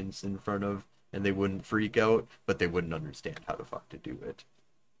science in front of, and they wouldn't freak out, but they wouldn't understand how to fuck to do it.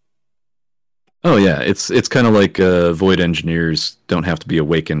 Oh yeah, it's kind of like void engineers don't have to be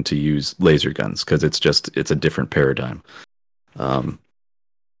awakened to use laser guns because it's a different paradigm. Um,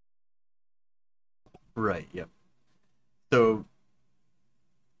 Right. Yep. So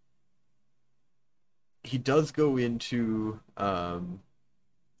he does go into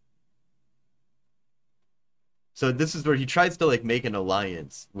so this is where he tries to like make an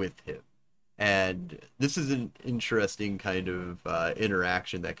alliance with him, and this is an interesting kind of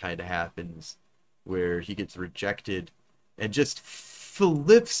interaction that kind of happens where he gets rejected and just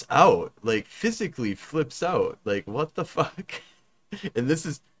flips out, like physically flips out, like what the fuck. And this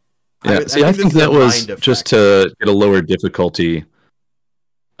is yeah, I see, I think this think is a that was mind just effect. to get a lower difficulty.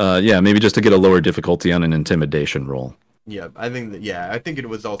 Yeah, maybe just to get a lower difficulty on an intimidation roll, Yeah, I think that, yeah, I think it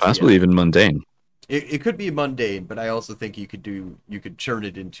was also, yeah, possibly even mundane. it could be mundane, but I also think you could turn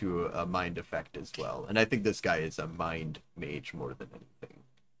it into a mind effect as well. And I think this guy is a mind mage more than anything.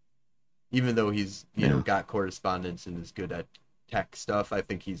 Even though he's, Yeah. got correspondence and is good at tech stuff, I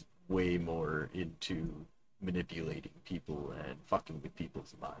think he's way more into manipulating people and fucking with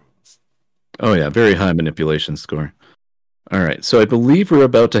people's minds. Oh yeah, very high manipulation score. All right, so I believe we're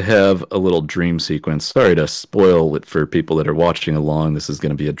about to have a little dream sequence. Sorry to spoil it for people that are watching along. This is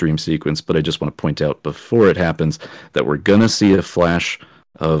going to be a dream sequence, but I just want to point out before it happens that we're going to see a flash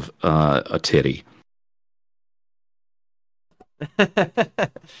of a titty.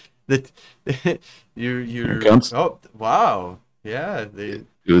 that Here it you're comes. oh wow. Yeah, they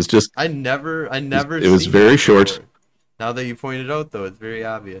It was just, I never it was seen very that short. before. Now that you pointed out though, it's very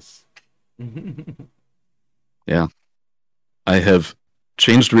obvious. Yeah, I have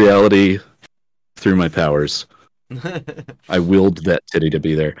changed reality through my powers. I willed that titty to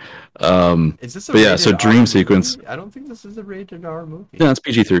be there. Is this a But yeah, so rated R dream sequence. movie? I don't think this is a rated R movie. Yeah, it's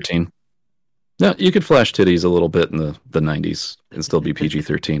PG-13. No, you could flash titties a little bit in the '90s and still be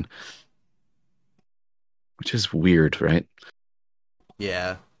PG-13. which is weird, right?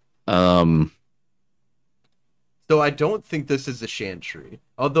 Yeah. Um, So I don't think this is a Chantry.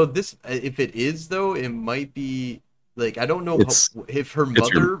 Although this, if it is though, it might be like I don't know how, it's if her it's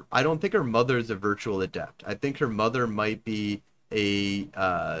your mother. I don't think her mother is a virtual adept. I think her mother might be a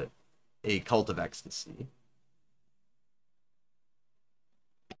cult of ecstasy.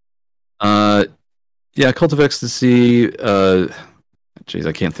 uh yeah, Cult of Ecstasy. Geez,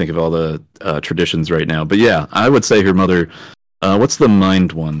 I can't think of all the traditions right now, but yeah, I would say her mother. What's the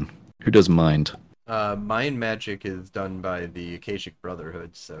mind one? Who does mind? Mind magic is done by the Akashic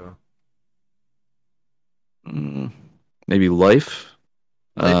Brotherhood, so Mm, maybe life.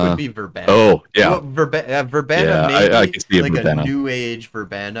 life would Uh, be Verbana. oh yeah, Well, Verbana yeah. I maybe can see a like a Verbena. new age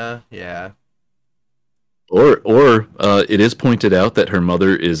Verbana. Yeah. Or it is pointed out that her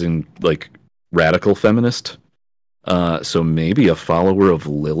mother is in like radical feminist. So maybe a follower of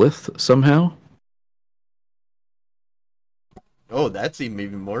Lilith somehow. Oh, that's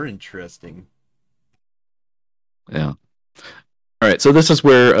even more interesting. Yeah. All right. So this is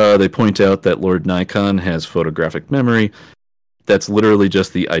where they point out that Lord Nikon has photographic memory. That's literally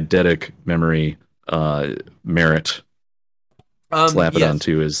just the eidetic memory merit. Slap it Yes,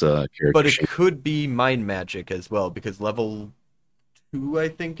 onto his character but it sheet. could be mind magic as well because level two, I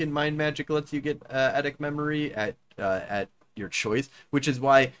think, in mind magic lets you get Etic memory at your choice, which is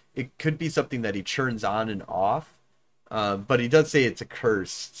why it could be something that he turns on and off. But he does say it's a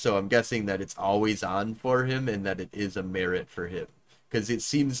curse, so I'm guessing that it's always on for him and that it is a merit for him because it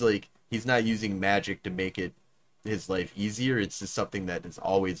seems like he's not using magic to make it his life easier. It's just something that is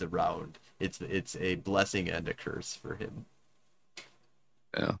always around. It's a blessing and a curse for him.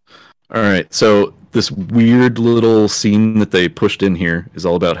 Yeah. All right. So this weird little scene that they pushed in here is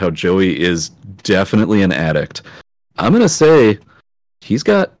all about how Joey is definitely an addict. I'm gonna say he's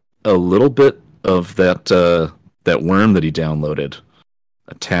got a little bit of that worm that he downloaded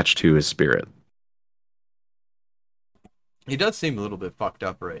attached to his spirit. He does seem a little bit fucked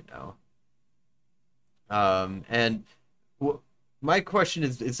up right now. And w- my question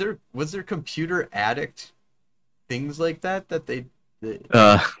is there was there computer addict things like that that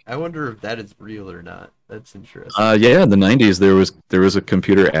Uh, I wonder if that is real or not. That's interesting. yeah, in the '90s there was a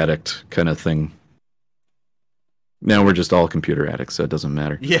computer addict kind of thing. Now we're just all computer addicts, so it doesn't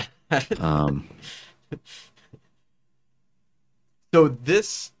matter. Yeah. Um, So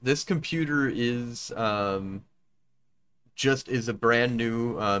this computer is just is a brand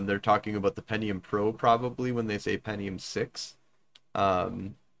new they're talking about the Pentium Pro probably when they say Pentium 6.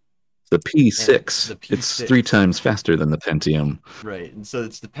 Um the and P6, the it's three P6. times faster than the Pentium, Right. And so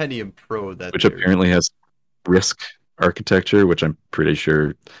it's the Pentium Pro that which they're apparently has RISC architecture, which I'm pretty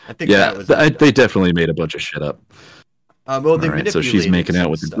sure. I think Yeah, that was made they up. definitely made a bunch of shit up. Well, All they right, so she's manipulated making out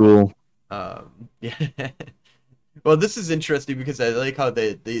some with the stuff. ghoul. Yeah. Well, this is interesting because I like how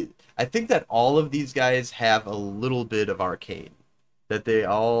they I think that all of these guys have a little bit of arcane. That they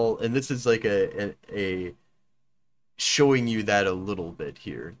all and this is like a showing you that a little bit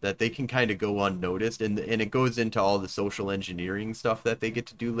here that they can kind of go unnoticed and it goes into all the social engineering stuff that they get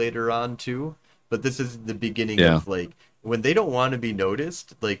to do later on too. But this is the beginning Yeah, of like when they don't want to be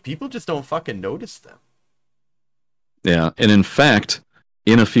noticed, like people just don't fucking notice them. yeah, and in fact,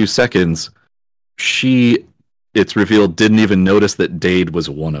 in a few seconds, she, it's revealed, didn't even notice that Dade was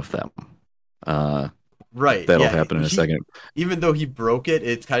one of them. Uh, Right. that'll Yeah. happen in a second. Even though he broke it,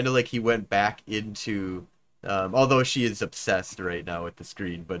 it's kind of like he went back into. Although she is obsessed right now with the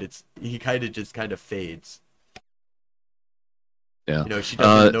screen, but it's he kind of fades. Yeah. She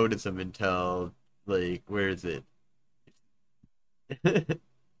doesn't notice him until like where is it?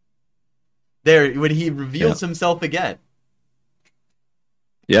 There when he Yeah. reveals himself again.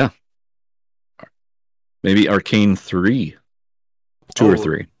 Yeah. Maybe Arcane 3, 2 or Oh,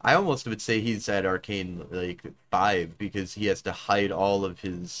 3. I almost would say he's at Arcane like 5 because he has to hide all of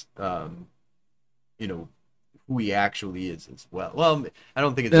his you know who he actually is as well. Well, I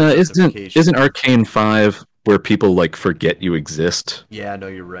don't think it's a Isn't justification. Arcane 5 where people like forget you exist? Yeah, no,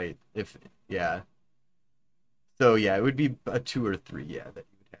 you're right. If yeah, so yeah, it would be a 2 or 3. Yeah, that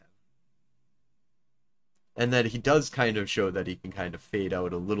he would have, and then he does kind of show that he can kind of fade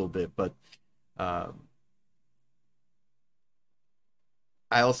out a little bit, but um,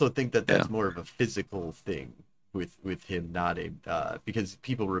 I also think that Yeah. that's more of a physical thing with him, not a because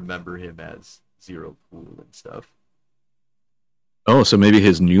people remember him as Zero Cool and stuff. Oh, so maybe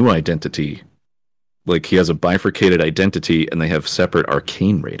his new identity, like he has a bifurcated identity and they have separate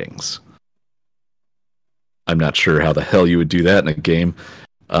arcane ratings. I'm not sure how the hell you would do that in a game.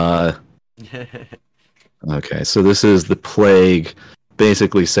 Uh, okay, so this is the plague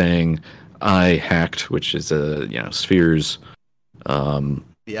basically saying, I hacked, which is Sphere's.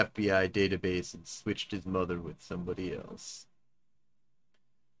 The FBI database and switched his mother with somebody else.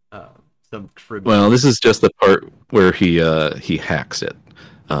 Some criminal. Well, this is just the part where he hacks it.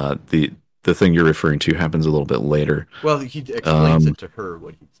 The thing you're referring to happens a little bit later. Well, he explains it to her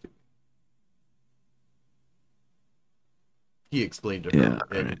what he's doing. He explained to her,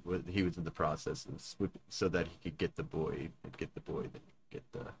 and right. He was in the process of so that he could get the boy, then get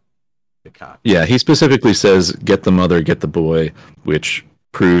the cop. Yeah, he specifically says, "Get the mother, get the boy," which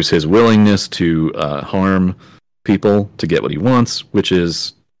proves his willingness to harm people to get what he wants, which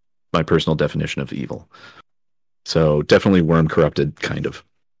is my personal definition of evil. So definitely worm corrupted, kind of.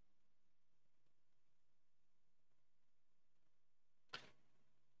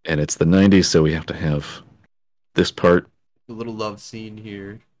 And it's the 90s, so we have to have this part. A little love scene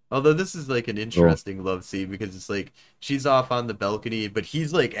here. Although this is like an interesting love scene because it's like she's off on the balcony, but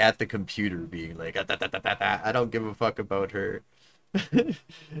he's like at the computer being like, I don't give a fuck about her.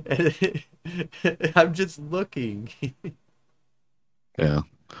 I'm just looking. Yeah.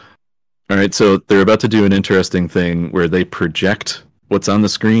 All right, so they're about to do an interesting thing where they project what's on the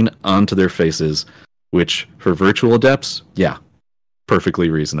screen onto their faces, which for virtual adepts, yeah, perfectly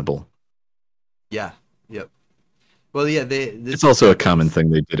reasonable. Yeah. Yep. Well, yeah, it's also a common thing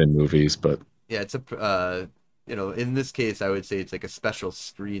they did in movies, but yeah, it's a in this case, I would say it's like a special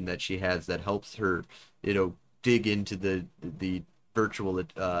screen that she has that helps her, dig into the virtual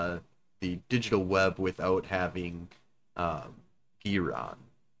the digital web without having gear on.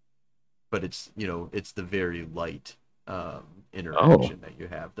 But it's it's the very light interaction that you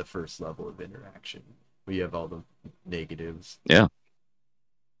have, the first level of interaction where you have all the negatives. Yeah.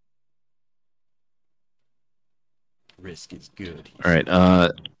 Risk is good. All right.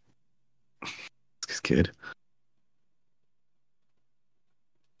 Risk is good.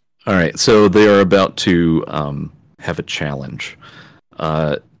 All right. So they are about to have a challenge.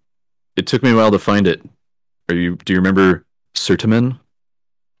 It took me a while to find it. Do you remember Sertamen?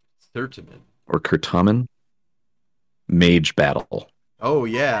 Sertamen. Or Kurtamen? Mage battle. Oh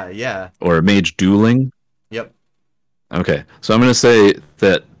yeah. Or mage dueling. Yep. Okay, so I'm going to say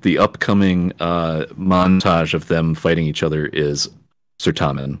that the upcoming montage of them fighting each other is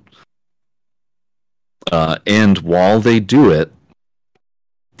Sertamen. And while they do it,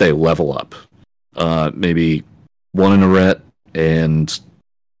 they level up. Maybe one in a ret and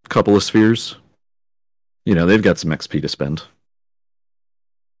a couple of spheres. They've got some XP to spend.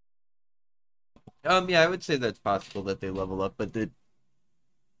 Yeah, I would say that's possible that they level up, but the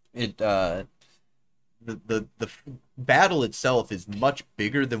battle itself is much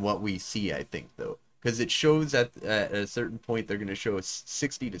bigger than what we see, I think, though, because it shows at a certain point they're going to show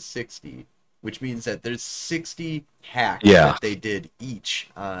 60 to 60, which means that there's 60 hacks that they did each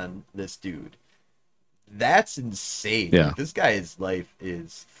on this dude. That's insane. Yeah. Like, this guy's life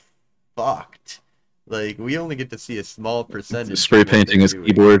is fucked. Like, we only get to see a small percentage. Spray painting his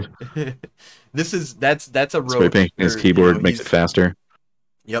keyboard. That's a road. Spray painting his keyboard makes it faster.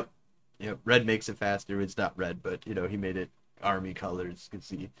 Yep. Red makes it faster. It's not red, but he made it army colors because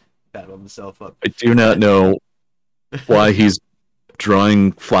he battled himself up. I do not know why he's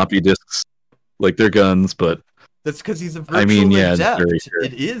drawing floppy disks like they're guns, but that's because he's a virtual adept. Sure.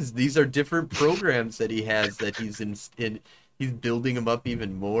 It is. These are different programs that he has that he's in. He's building them up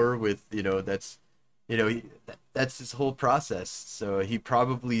even more with that's that's his whole process. So he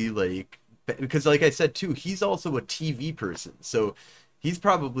probably because like I said too, he's also a TV person. So he's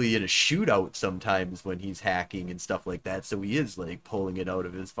probably in a shootout sometimes when he's hacking and stuff like that. So he is like pulling it out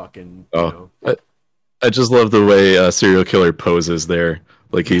of his fucking. I just love the way serial killer poses there.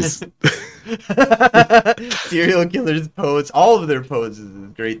 Like he's serial killers pose. All of their poses is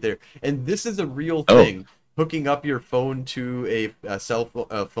great there, and this is a real thing. Hooking up your phone to a cell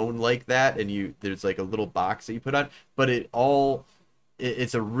phone like that, and there's like a little box that you put on, but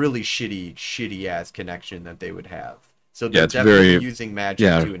it's a really shitty ass connection that they would have. So they're definitely using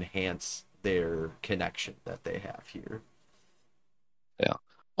magic to enhance their connection that they have here. Yeah.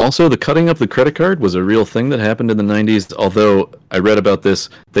 Also, the cutting up the credit card was a real thing that happened in the 90s. Although I read about this,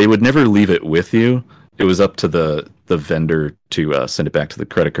 they would never leave it with you. It was up to the vendor to send it back to the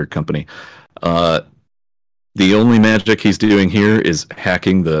credit card company. The only magic he's doing here is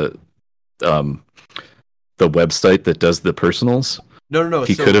hacking the website that does the personals. No.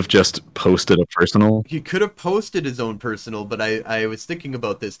 He could have just posted a personal. He could have posted his own personal, but I was thinking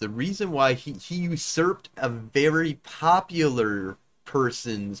about this. The reason why he usurped a very popular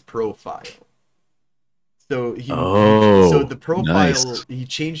person's profile. So the profile, he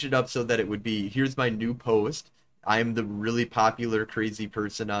changed it up so that it would be, here's my new post, I'm the really popular crazy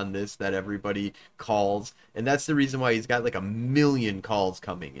person on this that everybody calls, and that's the reason why he's got like a million calls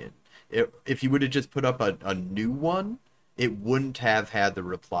coming in. If he would have just put up a new one, it wouldn't have had the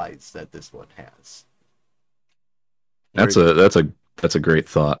replies that this one has. That's Where, a great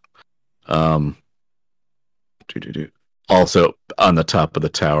thought. Um, Also, on the top of the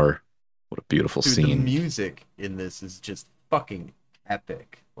tower, what a beautiful dude, the scene. music in this is just fucking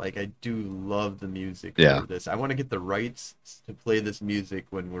epic. Like I do love the music Yeah, for this. I want to get the rights to play this music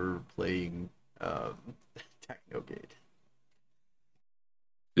when we're playing Technogate.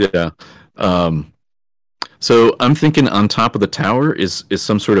 yeah. Um, so I'm thinking on top of the tower is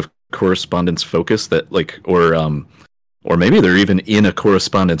some sort of correspondence focus that like or maybe they're even in a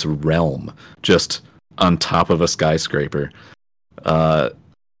correspondence realm, just on top of a skyscraper. Uh,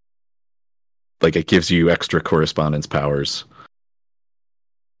 like it gives you extra correspondence powers.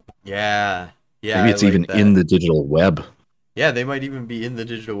 Yeah, yeah, Maybe I it's like even in that. the digital web. Yeah, they might even be in the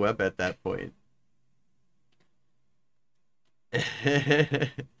digital web at that point.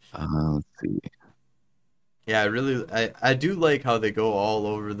 Let's see. Yeah, I do like how they go all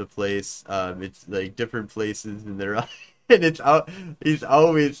over the place. It's like different places and they're and it's out he's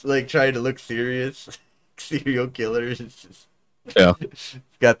always like trying to look serious. Serial killer is just Yeah.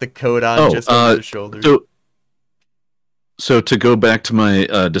 got the coat on Oh, just over the shoulders. so to go back to my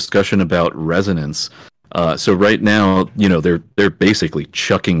discussion about resonance. So right now, they're basically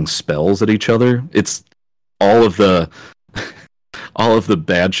chucking spells at each other. It's all of the all of the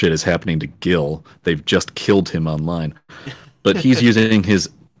bad shit is happening to Gil. They've just killed him online, but he's using his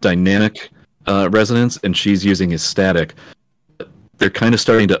dynamic resonance, and she's using his static. They're kind of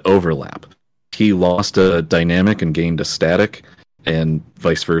starting to overlap. He lost a dynamic and gained a static, and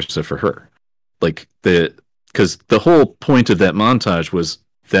vice versa for her. Like because the whole point of that montage was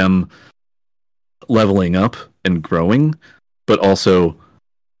them leveling up and growing, but also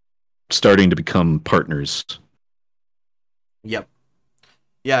starting to become partners. Yep.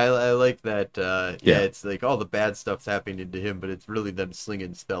 Yeah, I like that. Yeah, Yeah, it's like all the bad stuff's happening to him, but it's really them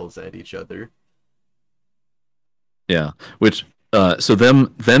slinging spells at each other. yeah. Which so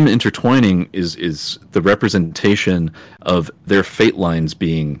them intertwining is the representation of their fate lines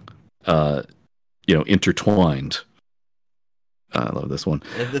being intertwined. I love this one.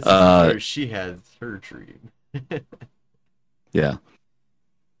 And this is Uh, where she has her dream. yeah.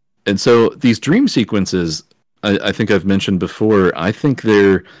 And so these dream sequences, I think I've mentioned before, I think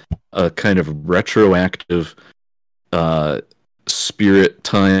they're a kind of retroactive uh, spirit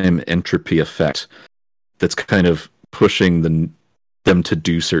time entropy effect that's kind of pushing them to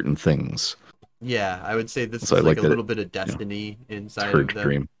do certain things. Yeah, I would say this So I is like like a that little bit of you know, destiny it's inside her of them.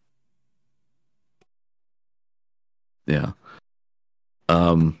 dream. Yeah.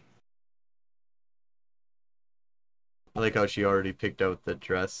 Um, I like how she already picked out the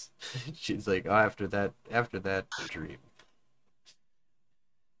dress. She's like, oh, after that dream.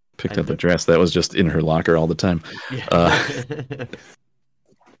 picked up And the dress that was just in her locker all the time. yeah. Uh,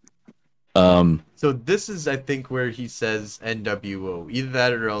 um, So this is, I think, where he says NWO. Either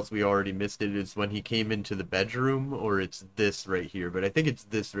that or else we already missed it. Is when he came into the bedroom, or it's this right here. But I think it's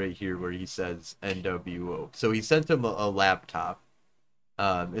this right here where he says NWO. So he sent him a laptop.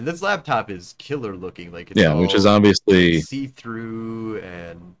 And this laptop is killer looking. Like it's yeah, which is all obviously see through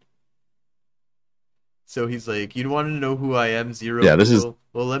and so he's like, "You want to know who I am, Zero yeah. This is Cool?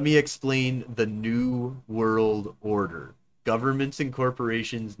 Well, let me explain the new world order. Governments and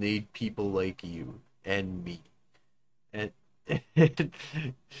corporations need people like you and me." And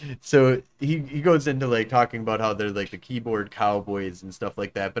so he goes into like talking about how they're like the keyboard cowboys and stuff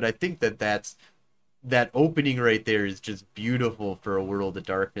like that. But I think that opening right there is just beautiful for a world of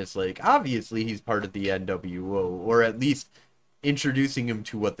darkness. Like obviously he's part of the NWO, or at least introducing him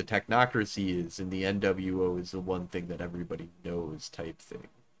to what the technocracy is, and the NWO is the one thing that everybody knows type thing.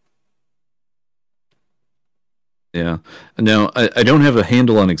 yeah. Now I don't have a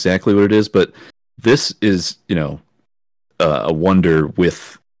handle on exactly what it is, but this is a wonder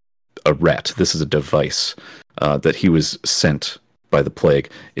with a rat. This is a device that he was sent by the plague.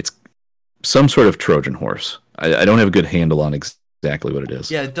 It's some sort of Trojan horse. I don't have a good handle on exactly what it is.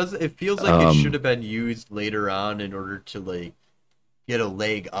 Yeah, it does. It feels like it should Um, have been used later on in order to like get a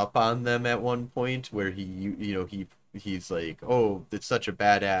leg up on them at one point, where he's like, oh, it's such a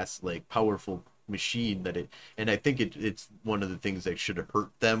badass like powerful machine that it, and I think it's one of the things that should have hurt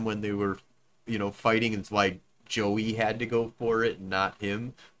them when they were fighting. It's why Joey had to go for it and not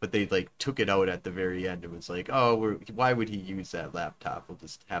him, but they like took it out at the very end. It was like, oh, why would he use that laptop? We'll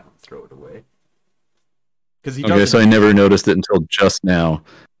just have him throw it away because he okay, so doesn't I use never it. noticed it until just now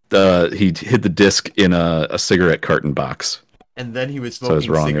he hid the disc in a cigarette carton box. And then he was So I was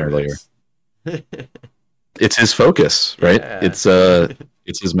smoking wrong earlier. cigarettes. It's his focus, right? Yeah.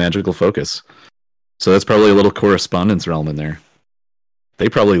 It's his magical focus. So that's probably a little correspondence realm in there. They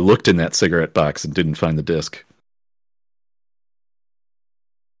probably looked in that cigarette box and didn't find the disc.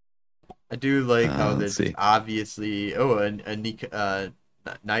 I do like how Let's this see. obviously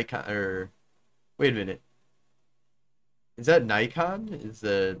Nikon, or wait a minute. Is that Nikon? Is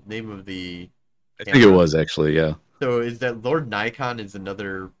the name of the I think it camera? was actually, yeah. So is that Lord Nikon is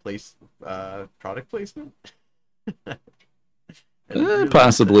another place product placement? I didn't realize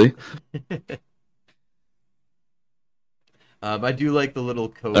Possibly. that. I do like the little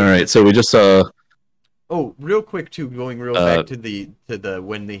code. All right, so we just saw. Oh, real quick too, going real back to the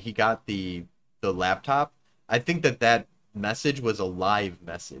when he got the laptop. I think that message was a live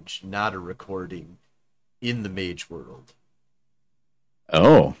message, not a recording in the Mage World,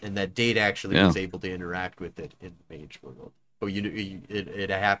 Oh, and that Date actually yeah. was able to interact with it in the Mage World. Oh, it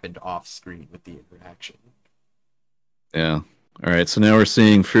happened off screen with the interaction. Yeah. All right, so now we're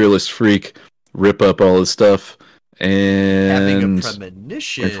seeing Fearless Freak rip up all his stuff Having a and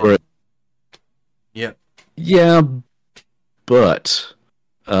premonition. wait for it. Yep. Yeah, but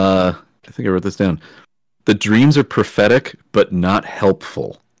I think I wrote this down. The dreams are prophetic but not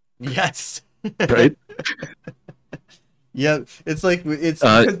helpful, Yes. right? Yeah, it's like it's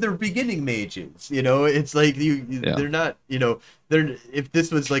because they're beginning mages, you know. It's like Yeah. they're not, you know, they're if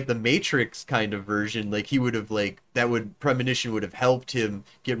this was like the Matrix kind of version, like he would have like that would premonition would have helped him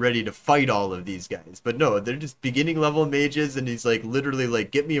get ready to fight all of these guys. But no, they're just beginning level mages, and he's like literally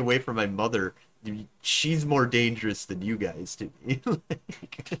like, get me away from my mother. She's more dangerous than you guys to me.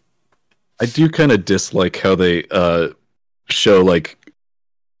 Like, I do kind of dislike how they show like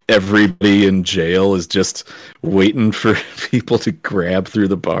everybody in jail is just waiting for people to grab through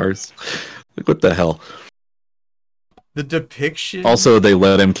the bars. Like, what the hell? the depiction. Also, they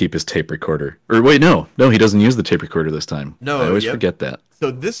let him keep his tape recorder. Or wait, no, he doesn't use the tape recorder this time. No, I always yep. forget that. So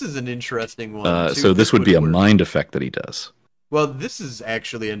this is an interesting one. Too, So this would be a work. mind effect that he does. Well, this is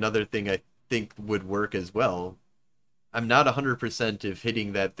actually another thing I think would work as well. I'm not 100% if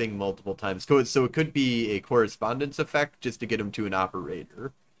hitting that thing multiple times. So it could be a correspondence effect just to get him to an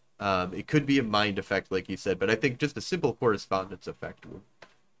operator. It could be a mind effect, like you said, but I think just a simple correspondence effect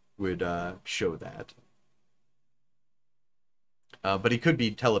would show that. But he could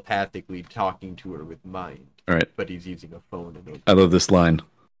be telepathically talking to her with mind. All right. But he's using a phone. I love this line.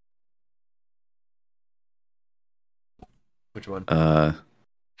 Which one?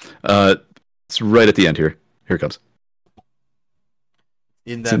 It's right at the end here. Here it comes.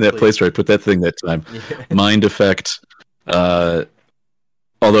 It's in that place where I put that thing that time. Yeah. Mind effect. Although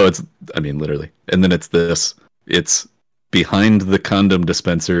it's, I mean, literally. And then it's this. It's behind the condom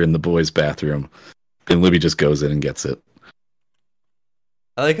dispenser in the boys' bathroom. And Libby just goes in and gets it.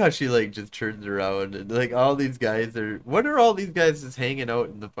 I like how she like just turns around and like all these guys are. What are all these guys just hanging out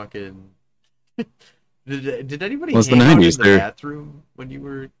in the fucking? Did anybody hang out in the bathroom when you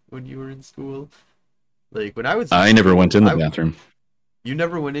were in school? Like when I was. I never went in the bathroom. You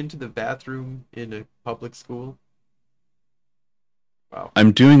never went into the bathroom in a public school? Wow.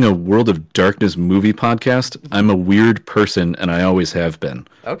 I'm doing a World of Darkness movie podcast. I'm a weird person, and I always have been.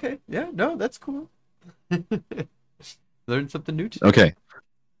 Okay. Yeah. No, that's cool. Learn something new today. Okay.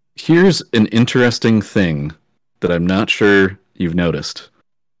 Here's an interesting thing that I'm not sure you've noticed.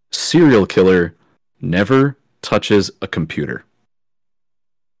 Serial killer never touches a computer.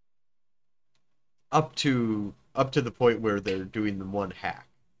 Up to the point where they're doing the one hack.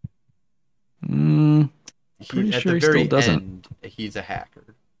 Pretty sure he still doesn't. End, he's a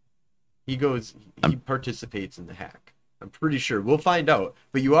hacker. He participates in the hack. I'm pretty sure. We'll find out.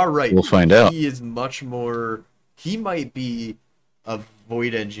 But you are right. We'll find out. He is much more. He might be a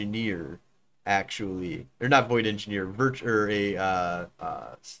void engineer, actually, or not void engineer, or a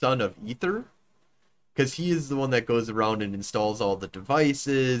son of Ether, because he is the one that goes around and installs all the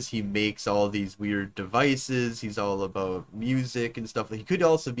devices. He makes all these weird devices. He's all about music and stuff. He could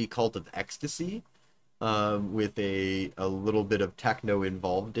also be Cult of Ecstasy, with a little bit of techno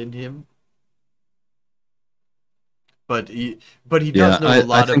involved in him. But he does know a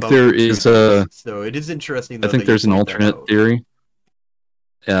lot I think about there is a. So it is interesting. Though, I think there's an alternate theory.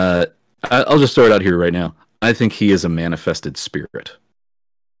 I'll just throw it out here right now. I think he is a manifested spirit.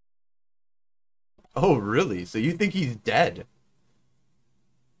 Oh, really? So you think he's dead?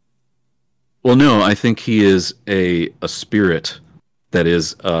 Well, no, I think he is a spirit that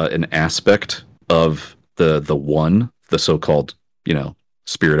is an aspect of the one, the so-called,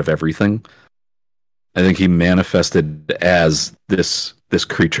 spirit of everything. I think he manifested as this this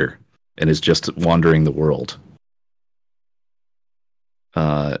creature and is just wandering the world.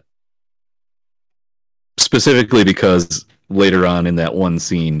 Specifically because later on in that one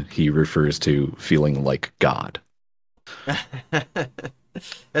scene, he refers to feeling like God. I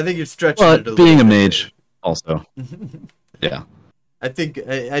think you're stretching it a But being a little bit. mage, also, yeah. I think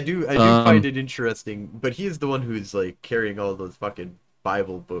I do find it interesting, but he is the one who's like carrying all those fucking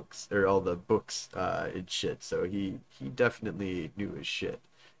Bible books or all the books and shit. So he definitely knew his shit,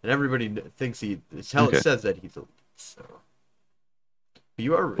 and everybody thinks he. It's how Okay. it says that he's elite. So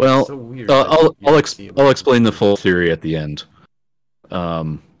you are Well, it's so weird. that I'll you don't see him. I'll explain the full theory at the end.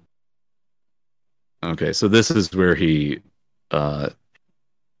 Okay, so this is where he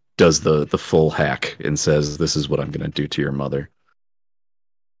does the full hack and says, "This is what I'm going to do to your mother."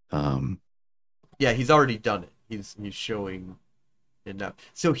 Yeah, he's already done it. He's showing it now.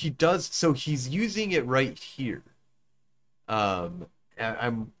 So he does. So he's using it right here. I'm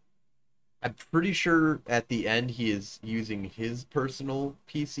pretty sure at the end he is using his personal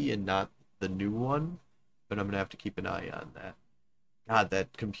PC and not the new one, but I'm gonna have to keep an eye on that. God,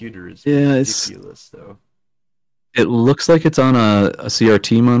 that computer is ridiculous, though. It looks like it's on a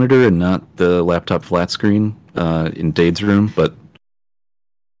CRT monitor and not the laptop flat screen in Dade's room, but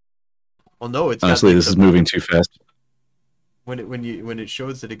Well, no, it's honestly, got, like, this is moving too fast. when it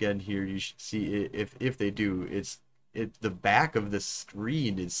shows it again here, you should see it, if they do, the back of the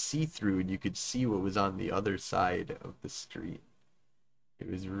screen is see through, and you could see what was on the other side of the screen. It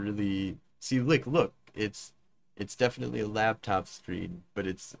was really look, it's definitely a laptop screen, but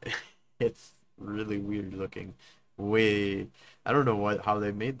it's it's really weird looking. Way I don't know how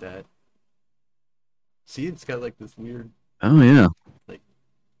they made that. See, it's got like this weird Oh yeah. like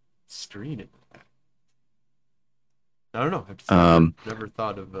screen in the back. I don't know. I've never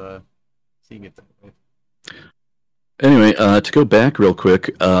thought of seeing it that way. Anyway, to go back real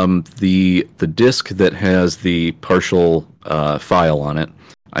quick, the disc that has the partial file on it,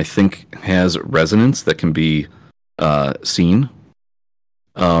 I think, has resonance that can be seen,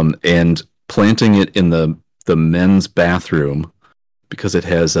 and planting it in the men's bathroom because it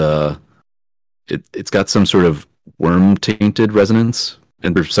has it's got some sort of worm tainted resonance,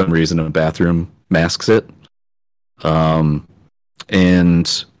 and for some reason a bathroom masks it.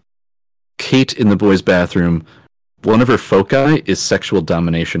 And Kate in the boys' bathroom, one of her foci is sexual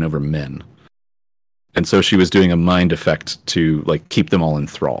domination over men. And so she was doing a mind effect to like keep them all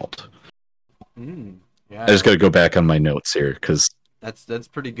enthralled. Yeah, I just got to go back on my notes here because that's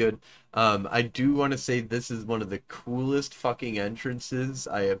pretty good. I do want to say this is one of the coolest fucking entrances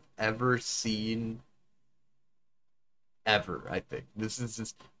I have ever seen. Ever, I think. This is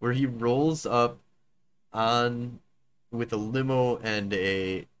just where he rolls up on with a limo and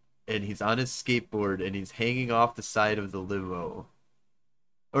he's on his skateboard and he's hanging off the side of the limo.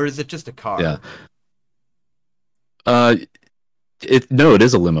 Or is it just a car? Yeah. It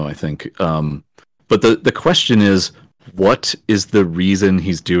is a limo, I think. But the question is, what is the reason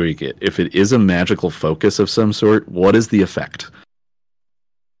he's doing it? If it is a magical focus of some sort, what is the effect?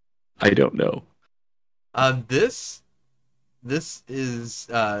 I don't know. This is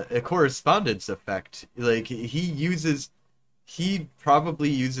a correspondence effect. Like he probably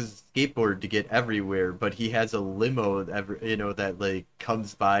uses skateboard to get everywhere, but he has a limo that like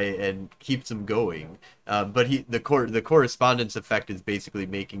comes by and keeps him going. But the correspondence effect is basically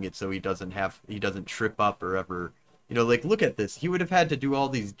making it so he doesn't trip up or ever, like, look at this. He would have had to do all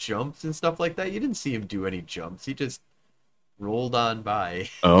these jumps and stuff like that. You didn't see him do any jumps. He just rolled on by.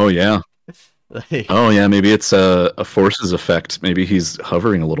 Oh yeah. Like, oh yeah, maybe it's a forces effect. Maybe he's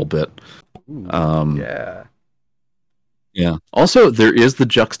hovering a little bit. yeah. Yeah. Also, there is the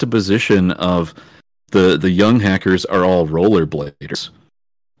juxtaposition of the young hackers are all rollerbladers,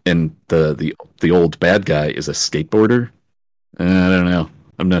 and the old bad guy is a skateboarder. I don't know.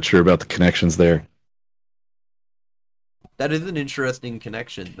 I'm not sure about the connections there. That is an interesting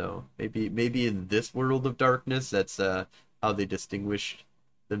connection, though. Maybe in this world of darkness, that's how they distinguish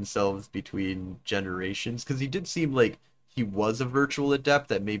themselves between generations. Because he did seem like he was a virtual adept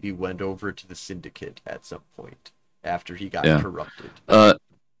that maybe went over to the Syndicate at some point after he got corrupted.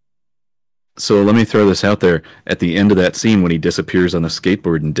 So let me throw this out there. At the end of that scene, when he disappears on the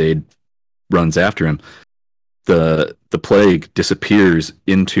skateboard and Dade runs after him, the plague disappears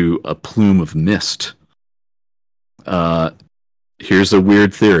into a plume of mist. Here's a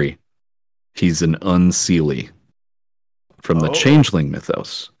weird theory. He's an unseelie from the Changeling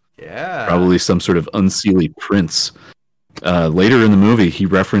mythos. Yeah. Probably some sort of unseelie prince. Later in the movie, he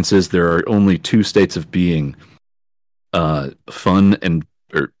references there are only two states of being. Fun and,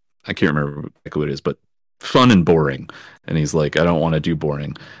 or I can't remember exactly what it is, but fun and boring. And he's like, I don't want to do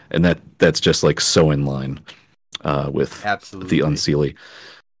boring. And that's just like so in line with the Absolutely. Unseelie.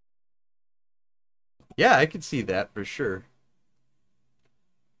 Yeah, I could see that for sure.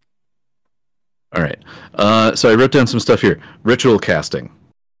 All right. So I wrote down some stuff here. Ritual casting.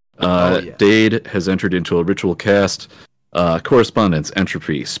 Oh yeah. Dade has entered into a ritual cast. Correspondence,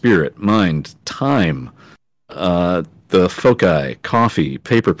 entropy, spirit, mind, time, the foci, coffee,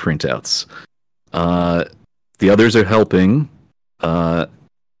 paper printouts. The others are helping. And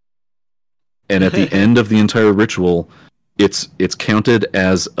at the end of the entire ritual, it's counted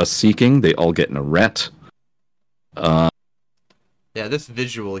as a seeking. They all get in a ret. Yeah, this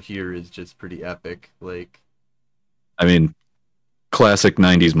visual here is just pretty epic. Like, I mean, classic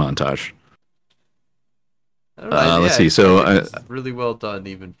 '90s montage. I don't know. Let's Yeah, see. I So, think it's really well done,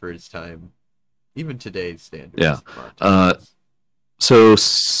 even for its time, even today's yeah. standards. Montages. So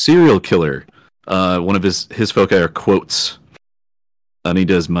serial killer. One of his foci are quotes.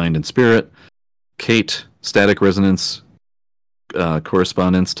 Anita's mind and spirit. Kate, static resonance,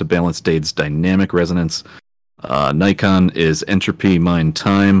 correspondence to balance Dade's dynamic resonance. Nikon is entropy, mind,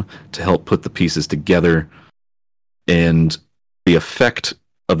 time to help put the pieces together. And the effect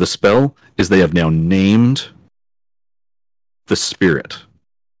of the spell is they have now named the spirit,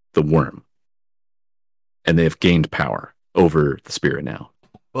 the worm, and they have gained power over the spirit now.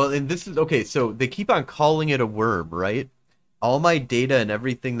 Well, and this is okay. So they keep on calling it a worm, right? All my data and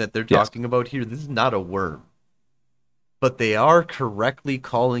everything that they're Yes. talking about here, this is not a worm, but they are correctly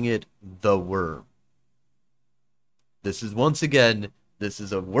calling it the worm. This is once again, this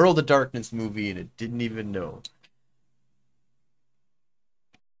is a World of Darkness movie, and it didn't even know.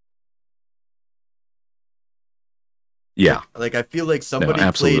 Yeah. Like I feel like somebody played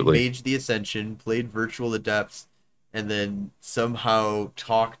absolutely. Mage the Ascension, played Virtual Adepts, and then somehow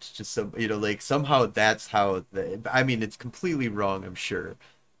talked to some, like somehow that's how. I mean, it's completely wrong, I'm sure,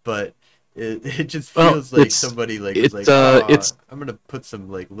 but it just Well, feels like somebody like was like, it's I'm gonna put some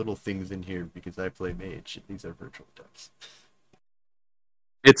like little things in here because I play Mage. These are Virtual Adepts.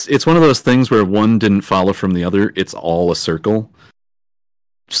 it's one of those things where one didn't follow from the other. It's all a circle.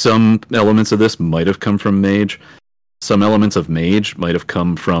 Some elements of this might have come from Mage. Some elements of Mage might have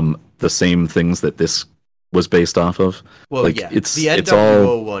come from the same things that this was based off of. Well, Like yeah, it's the all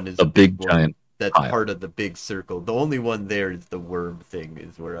NWO one is a a big big one. giant That's pile. part of the big circle. The only one there is the worm thing,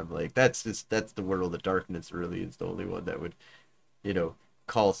 is where I'm like, that's the World of Darkness. Really, is the only one that would,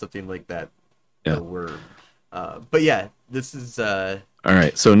 call something like that Yeah. the worm. But yeah, this is All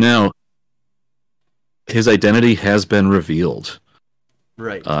right. So now his identity has been revealed.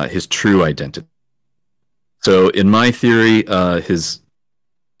 right. His true identity. So in my theory,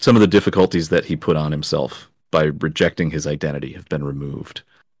 some of the difficulties that he put on himself by rejecting his identity have been removed.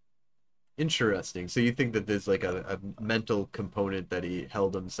 Interesting. So you think that there's like a mental component that he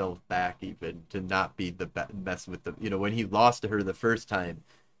held himself back even to not be the mess with the, when he lost to her the first time,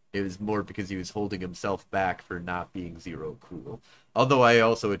 it was more because he was holding himself back for not being zero cool. Although I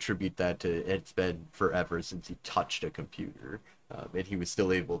also attribute that to it's been forever since he touched a computer, and he was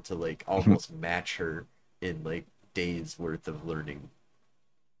still able to like almost match her in like days worth of learning.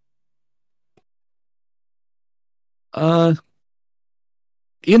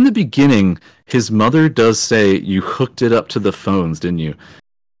 In the beginning, his mother does say you hooked it up to the phones, didn't you?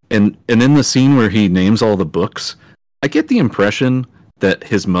 And in the scene where he names all the books, I get the impression that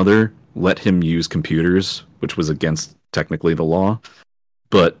his mother let him use computers, which was against technically the law,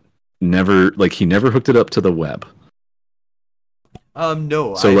 but he never hooked it up to the web.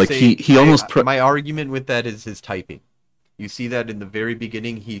 No, So I like say he almost my argument with that is his typing. You see that in the very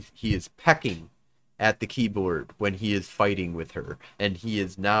beginning, he is pecking at the keyboard when he is fighting with her, and he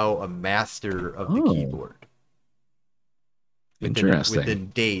is now a master of the keyboard. Within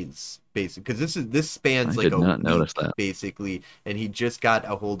days, basically, because this spans I like did a not week, notice that. basically, and he just got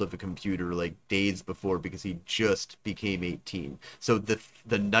a hold of a computer like days before because he just became 18. So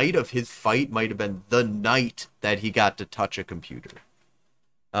the night of his fight might have been the night that he got to touch a computer.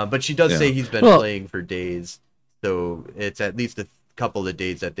 But she does say he's been playing for days, so it's at least a couple of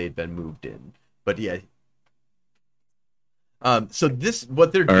days that they'd been moved in. But yeah. So this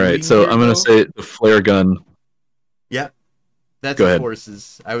what they're doing. All right, so here, I'm gonna say the flare gun. Yeah, that's Go a ahead.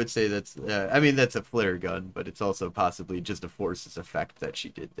 forces. I would say that's. I mean, that's a flare gun, but it's also possibly just a forces effect that she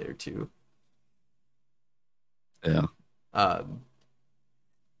did there too. Yeah.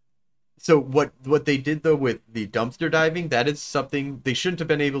 So what they did though with the dumpster diving, that is something they shouldn't have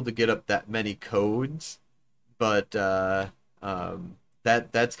been able to get up that many codes, but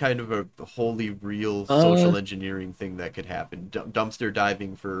that's kind of a wholly real social engineering thing that could happen. Dumpster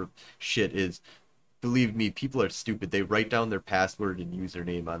diving for shit is believe me, people are stupid. They write down their password and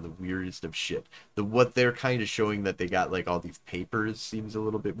username on the weirdest of shit. What they're kind of showing that they got like all these papers seems a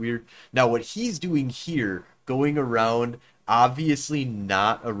little bit weird. Now what he's doing here, going around, obviously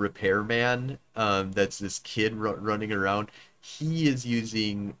not a repairman. That's this kid running around. He is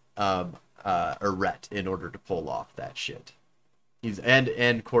using a ret in order to pull off that shit. He's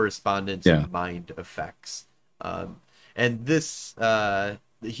and correspondence Yeah. and mind effects. And this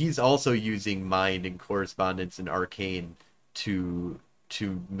he's also using mind and correspondence and arcane to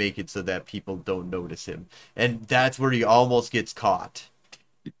make it so that people don't notice him. And that's where he almost gets caught.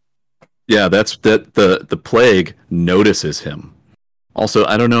 Yeah, that's that the plague notices him. Also,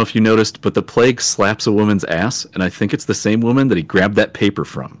 I don't know if you noticed, but the plague slaps a woman's ass, and I think it's the same woman that he grabbed that paper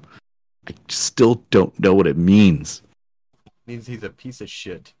from. I still don't know what it means. It means he's a piece of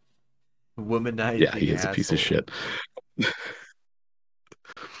shit. Womanizing Yeah, he is a piece of asshole. shit.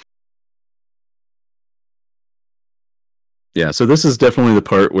 Yeah, so this is definitely the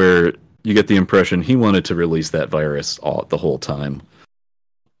part where you get the impression he wanted to release that virus the whole time.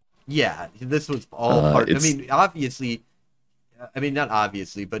 Yeah, this was all part. I It's mean, obviously, I mean, not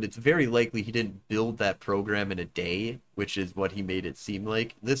obviously, but it's very likely he didn't build that program in a day, which is what he made it seem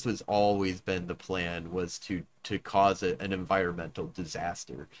like. This was always been the plan, was to cause an environmental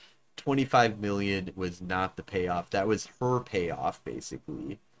disaster. 25 million was not the payoff. That was her payoff,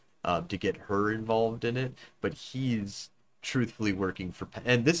 basically, to get her involved in it. But he's truthfully working for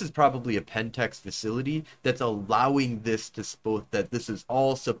and this is probably a Pentex facility that's allowing this to that this is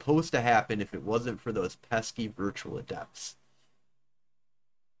all supposed to happen if it wasn't for those pesky virtual adepts.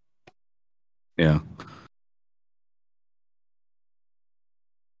 Yeah.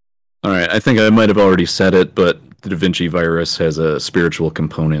 All right, I think I might have already said it, but the Da Vinci virus has a spiritual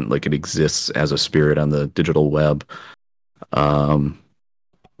component, like it exists as a spirit on the digital web.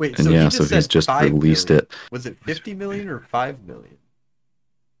 Wait, And so yeah, he so just he's said just 5 released million. it. Was it 50 million or 5 million?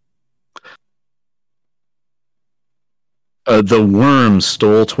 The worm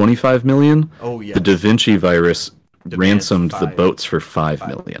stole 25 million. Oh yeah. The Da Vinci virus Demands ransomed the 5. boats for 5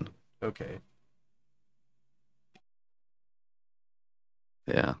 million. Okay.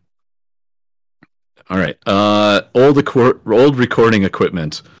 Yeah. All right. Old recording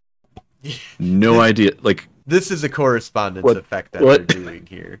equipment. No idea. Like, This is a correspondence what? effect that What? they're doing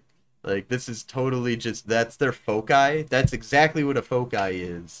here. Like, this is totally just, that's their foci. That's exactly what a foci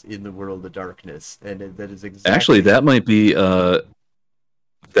is in the world of darkness. And that is exactly... Actually, that might be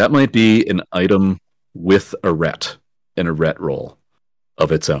an item with a ret and a ret roll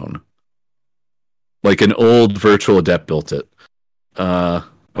of its own. Like an old virtual adept built it. Oh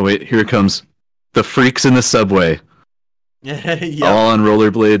wait, here it comes. The freaks in the subway. Yeah. All on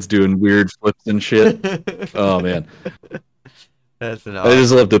rollerblades doing weird flips and shit. Oh man. That's an I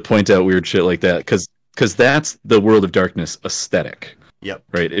just love to point out weird shit like that because that's the World of Darkness aesthetic. Yep.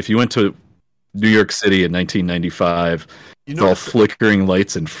 Right. If you went to New York City in 1995, it's all flickering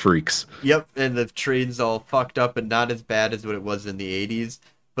lights and freaks. Yep, and the train's all fucked up and not as bad as what it was in the 80s.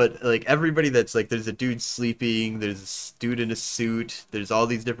 But like everybody that's like, there's a dude sleeping, there's a dude in a suit, there's all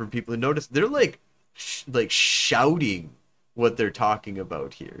these different people. And notice they're like, like shouting what they're talking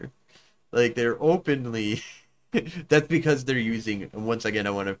about here. Like they're openly. That's because they're using. And once again,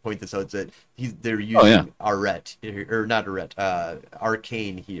 I want to point this out that they're using Arret or not Arret,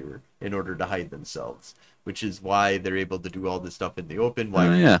 Arcane here in order to hide themselves, which is why they're able to do all this stuff in the open.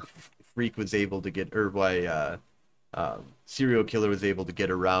 Why Freak was able to get, or why Serial Killer was able to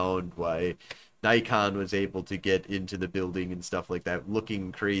get around. Why Nikon was able to get into the building and stuff like that,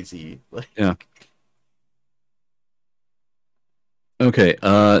 looking crazy. Yeah. Okay.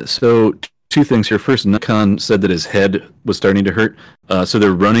 So. Two things here. First, Nikon said that his head was starting to hurt, so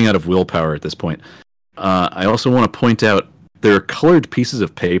they're running out of willpower at this point. I also want to point out there are colored pieces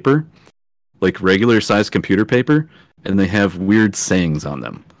of paper, like regular-sized computer paper, and they have weird sayings on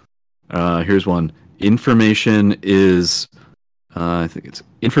them. Here's one. Information is...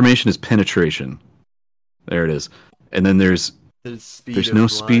 information is penetration. There it is. And then there's no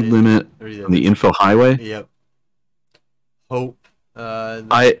speed limit on the info highway. Yep. Hope.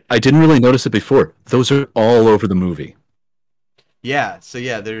 I didn't really notice it before. Those are all over the movie. Yeah, so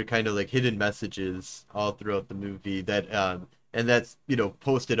yeah, they're kind of like hidden messages all throughout the movie that and that's, you know,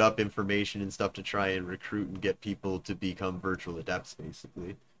 posted up information and stuff to try and recruit and get people to become virtual adepts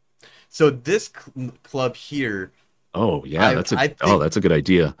basically. So this club here, oh yeah, that's a good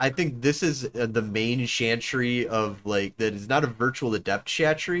idea. I think this is the main chantry of like that is not a virtual adept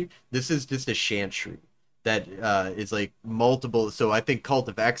chantry. This is just a chantry that is like multiple. So I think Cult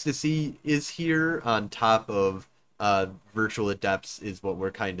of Ecstasy is here on top of virtual adepts is what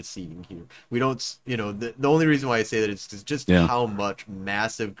we're kind of seeing here. We don't, the only reason why I say that is because just Yeah. how much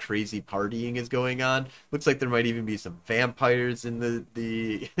massive, crazy partying is going on. Looks like there might even be some vampires in the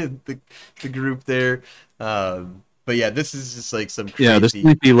the group there. But yeah, this is just like some Yeah, this crazy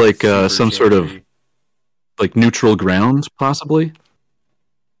might be like super some sort of chantry. like neutral ground, possibly.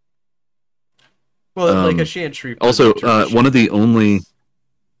 Well, like a chantry for the Also, one of tradition, the I only guess.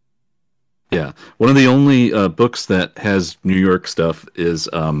 yeah, one of the only books that has New York stuff is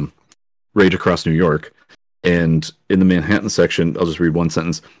Rage Across New York, and in the Manhattan section, I'll just read one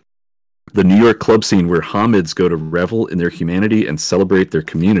sentence. The New York club scene where Hamids go to revel in their humanity and celebrate their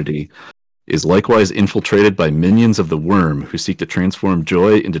community is likewise infiltrated by minions of the worm who seek to transform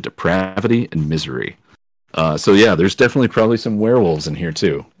joy into depravity and misery. So yeah, there's definitely probably some werewolves in here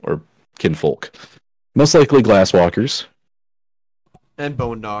too, or kinfolk. Most likely glasswalkers. And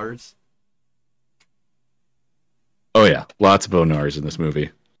Bonars. Oh yeah, lots of Bonars in this movie.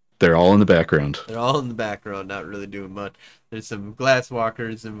 They're all in the background. They're all in the background, not really doing much. There's some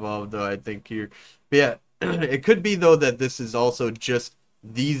glasswalkers involved, though, I think here. But yeah, it could be though that this is also just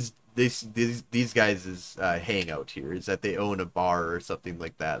these guys' hangout here. Is that they own a bar or something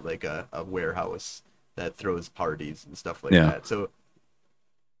like that, like a warehouse that throws parties and stuff like Yeah, that. So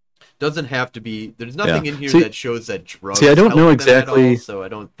doesn't have to be. There's yeah. nothing in here See, that shows that I drugs don't know help them at all. exactly. So I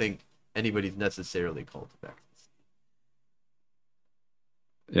don't think anybody's necessarily called back.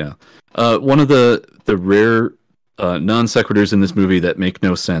 Yeah, one of the rare non sequiturs in this movie that make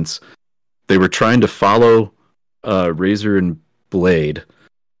no sense. They were trying to follow Razor and Blade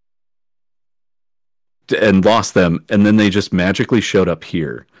and lost them, and then they just magically showed up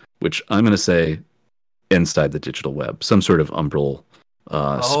here, which I'm going to say inside the digital web, some sort of umbral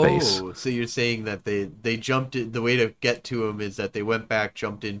space. Oh, so you're saying that they jumped in, the way to get to them is that they went back,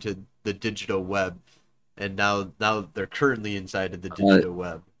 jumped into the digital web, and now they're currently inside of the Uh, digital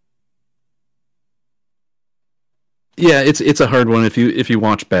web. yeah, it's a hard one. If you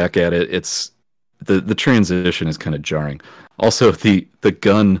watch back at it, it's the transition is kind of jarring. Also, the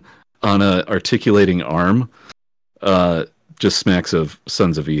gun on a articulating arm uh, just smacks of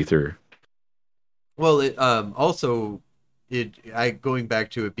Sons of Ether. Well, it also it I going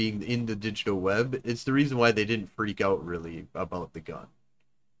back to it being in the digital web, it's the reason why they didn't freak out really about the gun.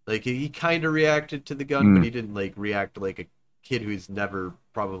 Like he kind of reacted to the gun, but Mm, he didn't like react like a kid who's never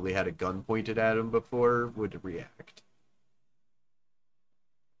probably had a gun pointed at him before would react.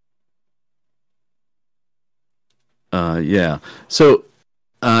 yeah. So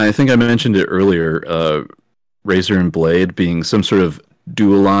I think I mentioned it earlier. Razor and Blade being some sort of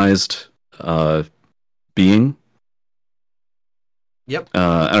dualized uh, being. Yep.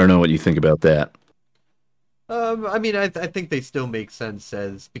 I don't know what you think about that. I mean, I think they still make sense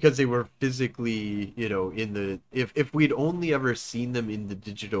as because they were physically, in the if we'd only ever seen them in the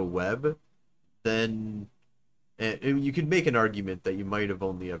digital web, then and you could make an argument that you might have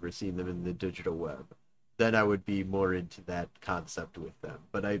only ever seen them in the digital web. Then I would be more into that concept with them.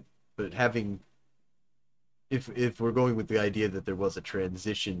 But having if we're going with the idea that there was a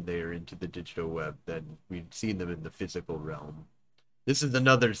transition there into the digital web, then we'd seen them in the physical realm. This is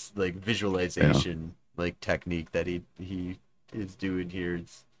another like Yeah. visualization like technique that he is doing here.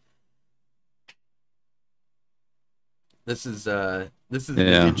 This is an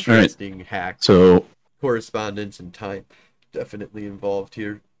Yeah. All right. interesting hack. So, Correspondence and time definitely involved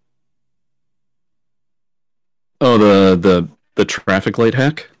here. oh, the traffic light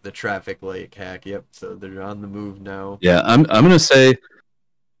hack. The traffic light hack. Yep. So they're on the move now. Yeah, I'm gonna say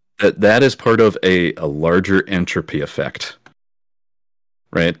that is part of a larger entropy effect,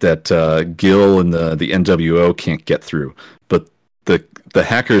 right? That Gil and the NWO can't get through, but the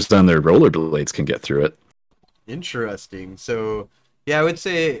hackers on their rollerblades can get through it. Interesting. So yeah, I would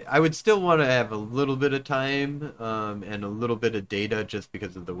say I would still want to have a little bit of time and a little bit of data just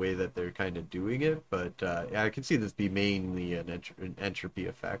because of the way that they're kind of doing it. But yeah, I can see this be mainly an entropy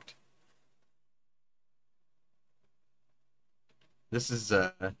effect. This is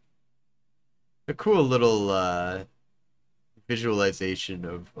a cool little visualization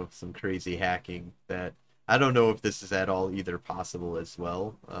of some crazy hacking that I don't know if this is at all either possible as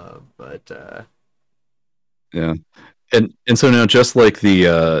well. But Yeah, and so now just like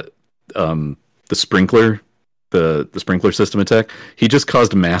um the sprinkler, the sprinkler system attack, he just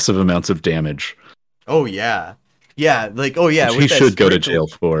caused massive amounts of damage, oh yeah, yeah, like oh yeah, which he with that should go to sprinkle, jail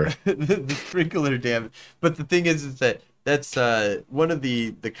for. the sprinkler damage. But the thing is that that's one of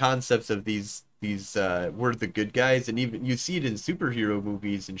the concepts of these we're the good guys, and even you see it in superhero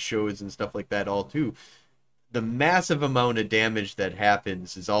movies and shows and stuff like that all too. the massive amount of damage that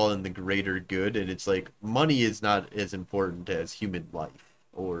happens is all in the greater good, and it's like money is not as important as human life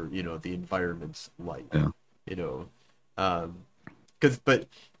or the environment's life. Yeah. You know, but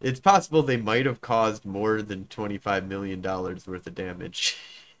it's possible they might have caused more than $25 million worth of damage,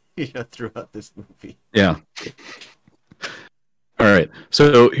 throughout this movie. Yeah. All right.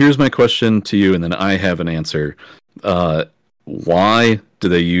 So here's my question to you, and then I have an answer. Why do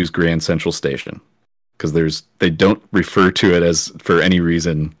they use Grand Central Station? Because they don't refer to it as for any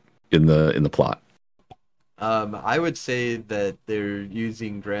reason in the plot. I would say that they're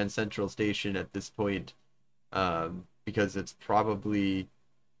using Grand Central Station at this point, because it's probably,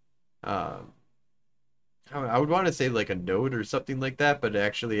 I would want to say like a node or something like that, but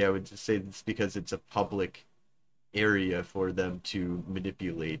actually I would just say it's because it's a public area for them to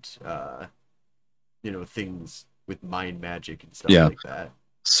manipulate, things with mind magic and stuff like that.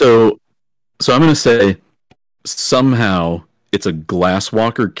 So I'm going to say somehow it's a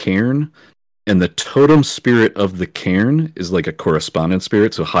Glasswalker cairn, and the totem spirit of the cairn is like a correspondent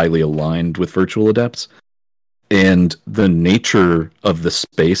spirit, so highly aligned with virtual adepts. And the nature of the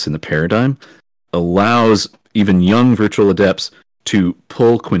space and the paradigm allows even young virtual adepts to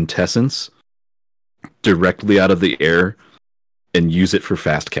pull quintessence directly out of the air and use it for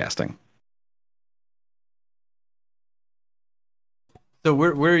fast casting. So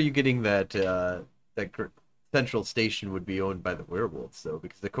where are you getting that Central Station would be owned by the werewolves, though?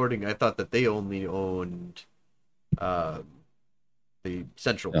 Because I thought that they only owned the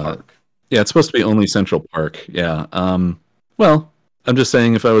Central Park. Yeah, it's supposed to be only Central Park. Yeah. Well, I'm just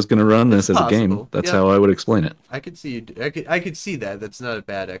saying if I was going to run this as a game, that's how I would explain it. I could see that. That's not a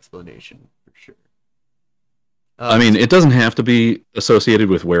bad explanation for sure. I mean, it doesn't have to be associated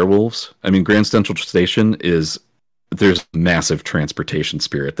with werewolves. I mean, Grand Central Station there's massive transportation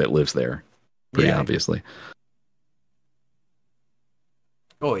spirit that lives there, pretty obviously.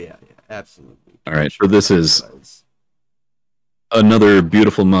 Oh yeah, absolutely. All right, so this is another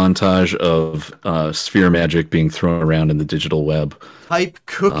beautiful montage of sphere magic being thrown around in the digital web. Type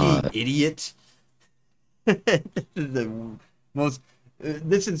cookie, idiot. The most.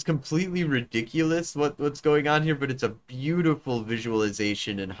 This is completely ridiculous what's going on here, but it's a beautiful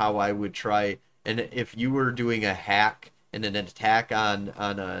visualization and how I would try. And if you were doing a hack and an attack on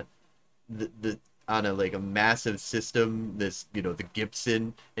a like a massive system, the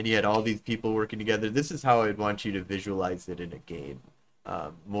Gibson, and you had all these people working together, this is how I'd want you to visualize it in a game,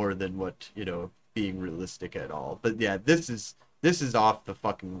 more than what being realistic at all. But yeah, this is off the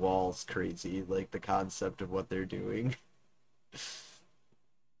fucking walls crazy, like the concept of what they're doing.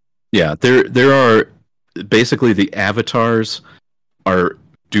 Yeah, there are basically the avatars are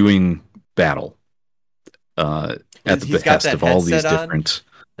doing battle at the behest of all these different.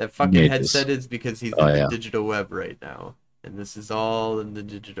 That fucking headset is because he's in the digital web right now, and this is all in the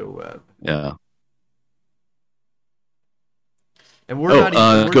digital web. Yeah. And we're not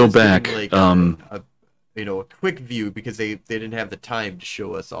even go back. Like a quick view because they didn't have the time to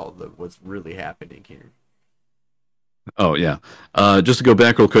show us all what's really happening here. Oh yeah. Just to go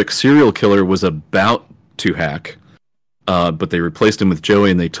back real quick, Serial Killer was about to hack, but they replaced him with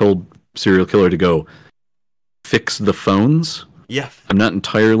Joey, and they told Serial Killer to go fix the phones. Yeah. I'm not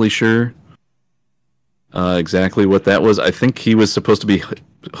entirely sure exactly what that was. I think he was supposed to be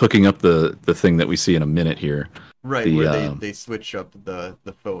hooking up the thing that we see in a minute here. Right, where they switch up the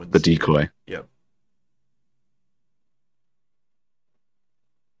phones. The decoy. Yep.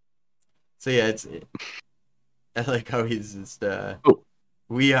 So yeah, I like how he's just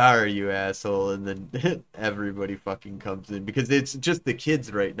we are, you asshole, and then everybody fucking comes in because it's just the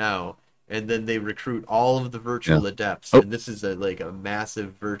kids right now, and then they recruit all of the virtual adepts, and this is a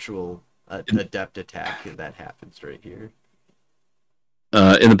massive virtual adept attack that happens right here.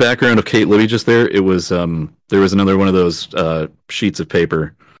 In the background of Kate Libby just there, it was there was another one of those sheets of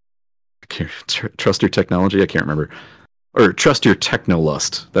paper. Trust your technology? I can't remember. Or trust your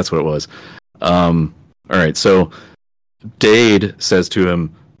technolust. That's what it was. All right, so Dade says to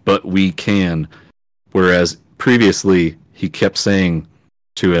him, "But we can," whereas previously he kept saying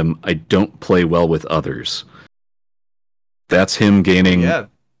to him, "I don't play well with others." That's him gaining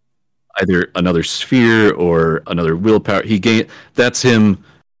either another sphere or another willpower. That's him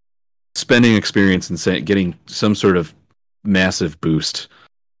spending experience and getting some sort of massive boost.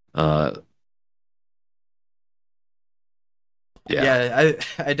 Yeah,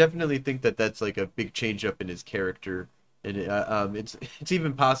 I definitely think that that's like a big change up in his character, and it's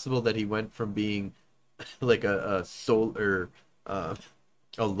even possible that he went from being like a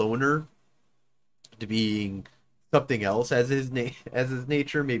loner to being something else as his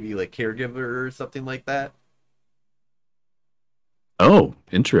nature, maybe like caregiver or something like that. Oh,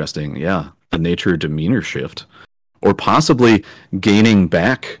 interesting. Yeah. The nature demeanor shift. Or possibly gaining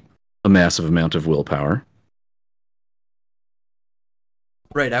back a massive amount of willpower.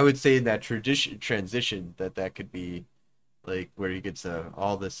 Right, I would say in that tradition transition that could be like where he gets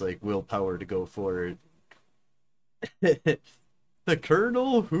all this like willpower to go forward. The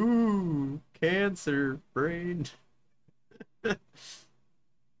Colonel who cancer brain.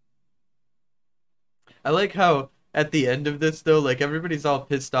 I like how at the end of this though, like everybody's all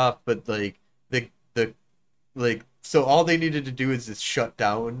pissed off, but like the like so all they needed to do is just shut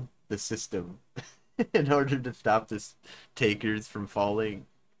down the system in order to stop this takers from falling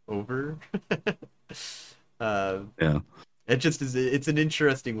over. uh, Yeah. it just is. It's an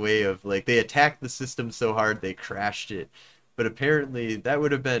interesting way of like they attacked the system so hard they crashed it, but apparently that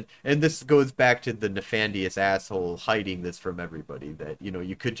would have been. And this goes back to the Nefandius asshole hiding this from everybody that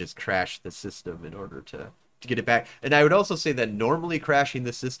you could just crash the system in order to get it back. And I would also say that normally crashing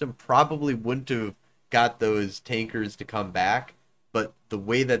the system probably wouldn't have got those tankers to come back, but the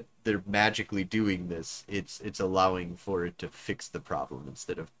way that they're magically doing this, it's allowing for it to fix the problem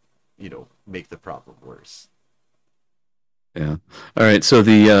instead of make the problem worse. Yeah. All right. So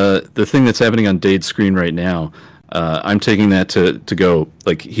the thing that's happening on Dade's screen right now, I'm taking that to go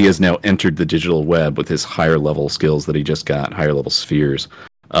like he has now entered the digital web with his higher level skills that he just got, higher level spheres.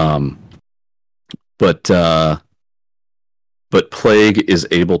 Um, but but Plague is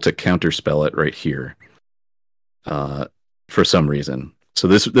able to counterspell it right here, for some reason. So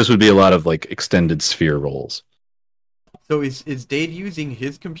this would be a lot of like extended sphere rolls. So is Dade using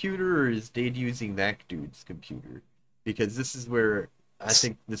his computer or is Dade using that dude's computer? Because this is where I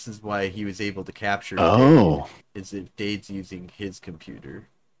think this is why he was able to capture Dade, Oh, is if Dade's using his computer.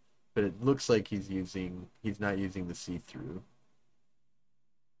 But it looks like he's not using the see-through.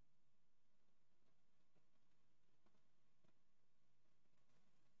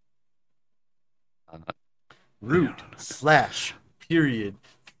 Root slash period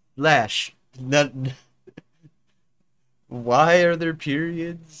slash not. Why are there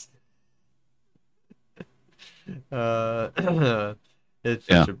periods? It's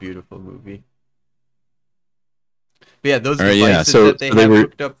yeah. such a beautiful movie. But yeah, those All right. Yeah. devices So, that they so they have were.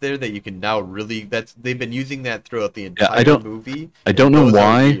 hooked up there that you can now really that's they've been using that throughout the Yeah. entire movie, I don't and know those are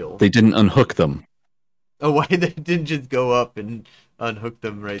why real. they didn't unhook them. Oh, why they didn't just go up and unhook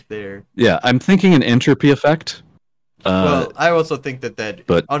them right there? Yeah. I'm thinking an entropy effect. Well, I also think that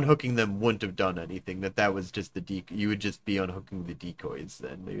But unhooking them wouldn't have done anything. That was just the you would just be unhooking the decoys.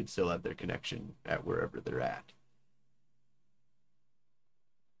 Then they would still have their connection at wherever they're at.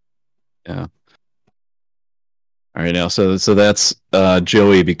 yeah. All right. Now, so that's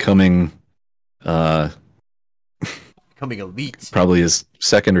Joey becoming uh Becoming elite. probably his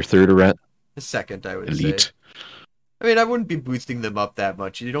second or third erret. A second, I would say. Elite. I mean, I wouldn't be boosting them up that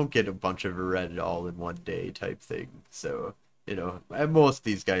much. You don't get a bunch of red all in one day type thing. So, and most of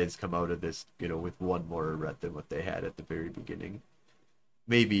these guys come out of this, with one more red than what they had at the very beginning.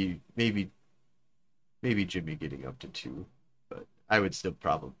 Maybe Jimmy getting up to two, but I would still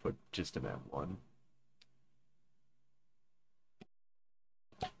probably put just him at one.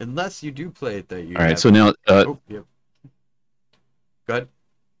 Unless you do play it that you All right. have. So now, Oh, yep. Go ahead.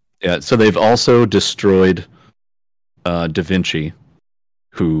 yeah. So they've also destroyed Da Vinci,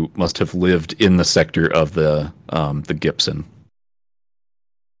 who must have lived in the sector of the Gibson.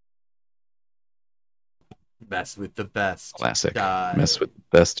 Mess with the best. Classic. Die. Mess with the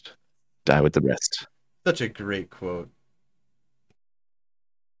best, die with the rest. Such a great quote.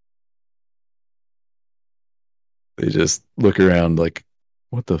 They just look around like,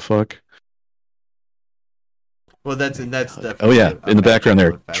 what the fuck? Well, that's Oh definitely yeah, in the background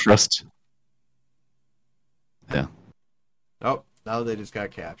there, magical effect. trust. Yeah. Oh, now they just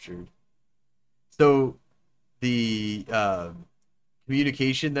got captured. So the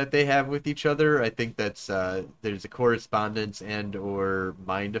communication that they have with each other, I think that's there's a correspondence and or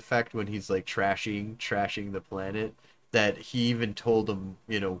mind effect when he's like trashing the planet. That he even told him,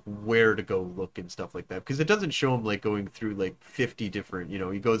 where to go look and stuff like that. Because it doesn't show him like going through like 50 different,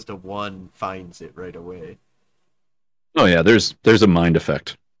 he goes to one, finds it right away. Oh yeah, there's a mind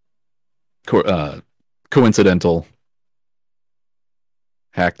effect. Coincidental.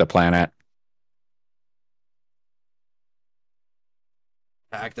 Hack the planet.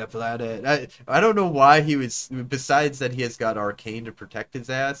 Hack the planet. I don't know why he was. Besides that, he has got Arcane to protect his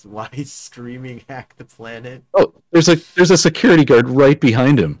ass. Why he's screaming "Hack the planet"? Oh, there's a security guard right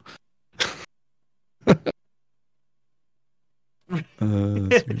behind him.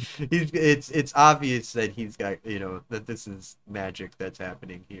 It's obvious that he's got that this is magic that's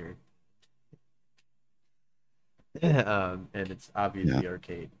happening here. And it's Yeah. obviously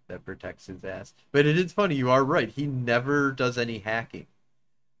Arcade that protects his ass. But it is funny. You are right. He never does any hacking.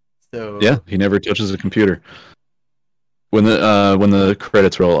 Yeah, So he never touches a computer. When the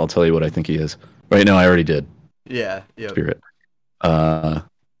credits roll, I'll tell you what I think he is. Right now, I already did. yeah, yep. Spirit. Uh,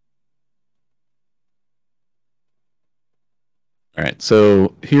 all right.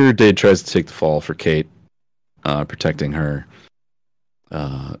 So here, Dade tries to take the fall for Kate, protecting her.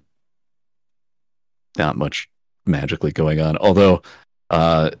 Uh, Not much magically going on. Although,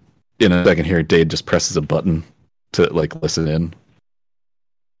 uh, in a second here, Dade just presses a button to like listen in,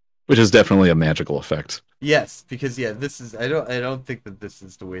 which is definitely a magical effect. Yes, because yeah, this is I don't think that this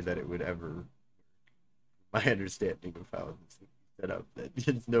is the way that it would ever my understanding of how this is set up. That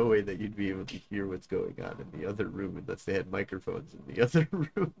there's no way that you'd be able to hear what's going on in the other room unless they had microphones in the other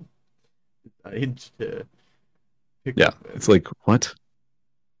room designed to pick Yeah, up it's everything. like what?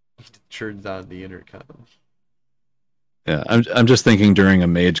 It turns on the intercom. Yeah, I'm just thinking during a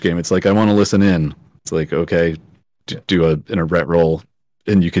mage game, it's like I want to listen in. It's like okay, Yeah, do a in a ret roll,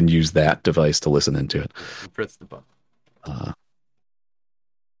 and you can use that device to listen into it. yeah, you press the button. Uh,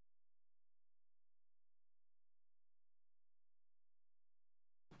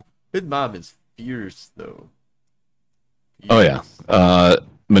 His mom is fierce though. oh yeah, Fierce.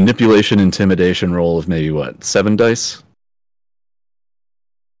 manipulation intimidation roll of maybe what 7 dice.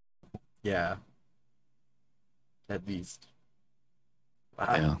 Yeah, at least. Wow,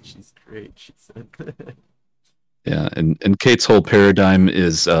 Yeah, she's great. She said. yeah, and Kate's whole paradigm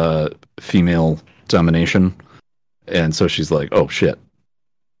is female domination, and so she's like, oh shit,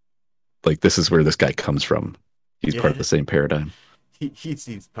 like this is where this guy comes from. He's part of Yeah, the same paradigm. he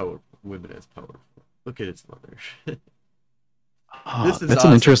sees powerful women as powerful. Look at his mother. Oh, This is that's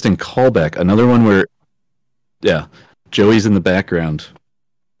an awesome. interesting callback. Another one where, yeah, Joey's in the background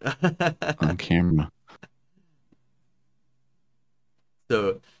on camera.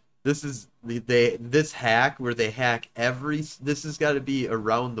 So this is this hack where they hack every. This has got to be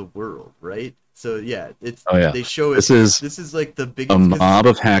around the world, right? So yeah, it's Oh yeah, they show it. this is This is like the a biggest because mob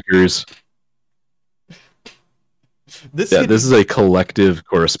of hackers. this Yeah, could this is a collective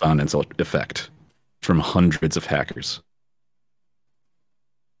correspondence effect from hundreds of hackers.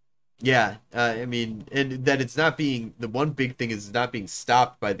 yeah, I mean, and that it's not being the one big thing is it's not being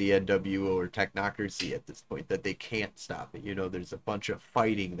stopped by the NWO or Technocracy at this point, that they can't stop it. You know, there's a bunch of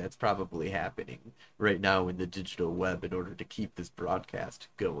fighting that's probably happening right now in the digital web in order to keep this broadcast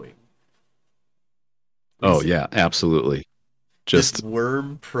going. Oh This yeah, absolutely. this Just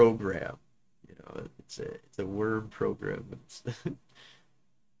worm program, you know, it's a worm program. It's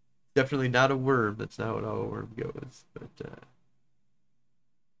definitely not a worm. That's not how a worm goes. But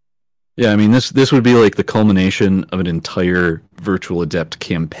yeah, I mean this would be like the culmination of an entire virtual adept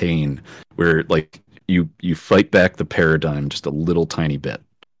campaign where like you fight back the paradigm just a little tiny bit.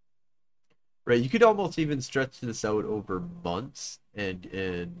 right, you could almost even stretch this out over months, and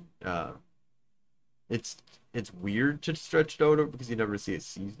it's it's weird to stretch it out over because you never see a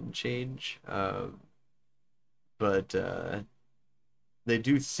season change. But they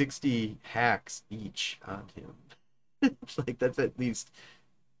do 60 hacks each on him. Like that's at least,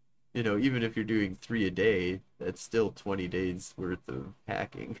 you know, even if you're doing three a day, that's still 20 days worth of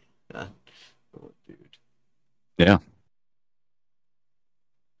hacking. Oh, dude. Yeah.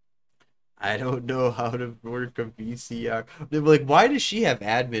 I don't know how to work a VCR. They're like, why does she have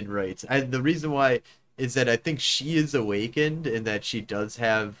admin rights? The reason why is that I think she is awakened and that she does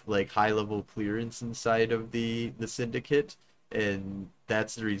have like high level clearance inside of the syndicate, and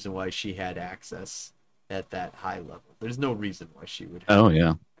that's the reason why she had access at that high level. There's no reason why she would have Oh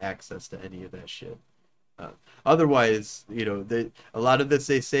yeah. access to any of that shit. Uh, Otherwise, you know, a lot of this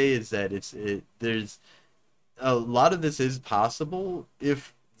they say is that there's a lot of this is possible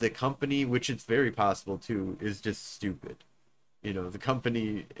if the company, which it's very possible too, is just stupid. You know, the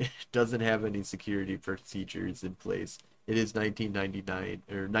company doesn't have any security procedures in place. It is 1999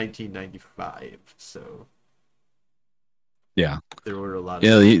 or 1995, so Yeah. there were a lot of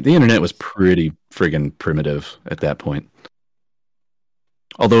Yeah, the internet was limitations. pretty friggin' primitive at that point.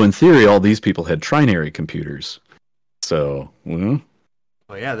 Although in theory, all these people had trinary computers. So, well,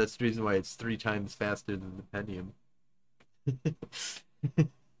 Oh yeah, that's the reason why it's three times faster than the Pentium.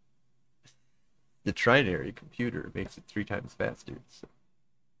 The trinary computer makes it three times faster.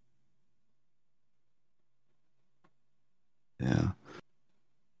 yeah.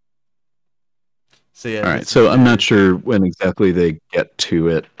 So yeah, All right. this is So I'm not their sure when exactly they get to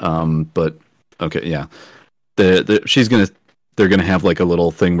it. But okay, yeah. She's gonna they're gonna have like a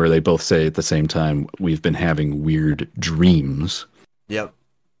little thing where they both say at the same time, "We've been having weird dreams." yep.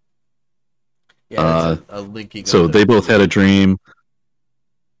 Yeah, that's a linking of So the they both had a two. dream.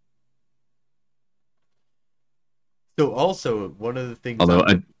 So also one of the things Although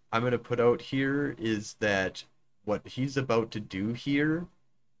I, I'm gonna put out here is that what he's about to do here,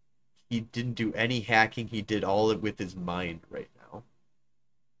 he didn't do any hacking. He did all it with his mind right now,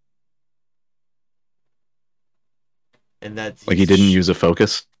 and that's like he didn't use a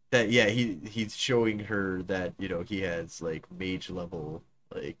focus. that yeah he's showing her that he has like mage level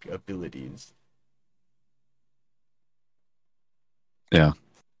like abilities. Yeah,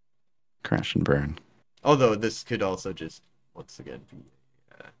 crash and burn. Although this could also just once again be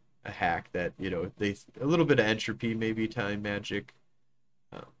a hack that they a little bit of entropy, maybe time magic,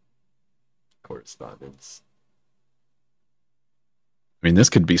 um, correspondence. I mean, this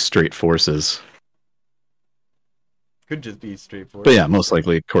could be straight forces, Could just be straightforward. but yeah, most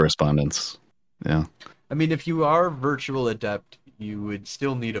likely correspondence. Yeah. I mean, if you are virtual adept, you would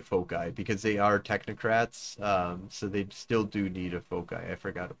still need a foci because they are technocrats. So they still do need a foci. I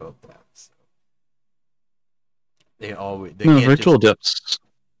forgot about that. So they No, can't just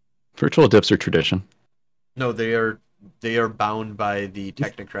virtual adepts are tradition. no they are bound by the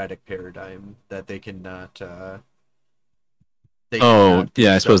technocratic paradigm that they Oh, cannot do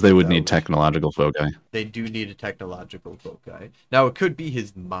yeah, I suppose stuff they would need without. technological foci. They do need a technological foci. Now it could be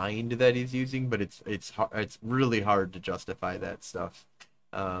his mind that he's using, but it's really hard to justify that stuff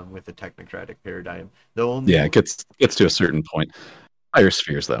with the technocratic paradigm. The Yeah, only it gets to a certain point. Higher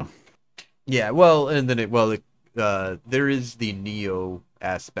spheres, though. yeah, well, and then there is the Neo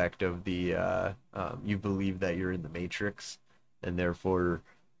aspect of the you believe that you're in the Matrix, and therefore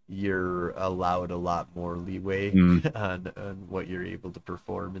you're allowed a lot more leeway Mm, on what you're able to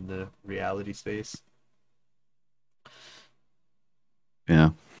perform in the reality space. yeah.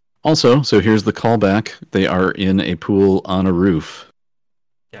 Also, so here's the callback. They are in a pool on a roof.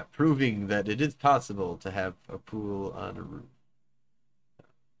 Yeah, proving that it is possible to have a pool on a roof,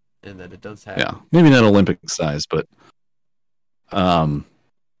 and that it does Yeah, happen. maybe not Olympic size, um,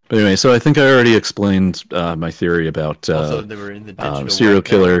 but anyway. So I think I already explained my theory about Also, they were in the digital serial webcam.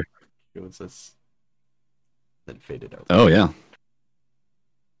 killer. Shows us, then faded out. Oh yeah.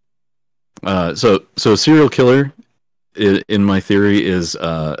 So serial killer, in my theory, is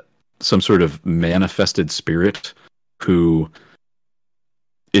some sort of manifested spirit who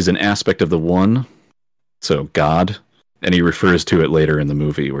is an aspect of the one. So God, and he refers to it later in the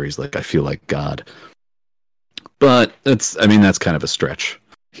movie where he's like, "I feel like God." But I mean, that's kind of a stretch.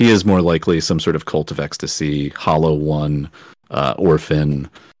 He is more likely some sort of cult of ecstasy, hollow one, orphan.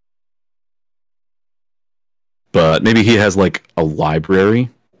 But maybe he has like a library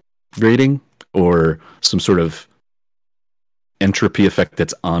rating or some sort of entropy effect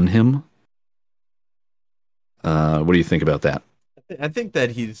that's on him. What do you think about that? I think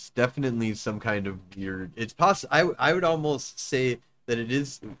that he's definitely some kind of weird. It's possible. I would almost say that it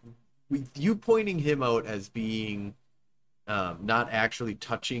is with you pointing him out as being not actually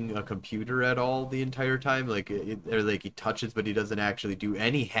touching a computer at all the entire time, or like he touches, but he doesn't actually do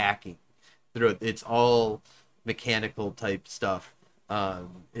any hacking through it. It's all mechanical type stuff.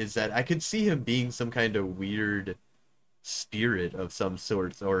 Is that I could see him being some kind of weird spirit of some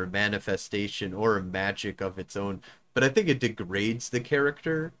sort or a manifestation or a magic of its own, but I think it degrades the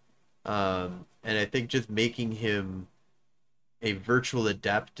character, and I think just making him a virtual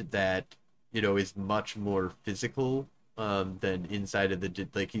adept that is much more physical than inside of the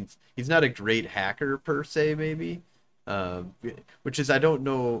like he's not a great hacker per se maybe, um, which is I don't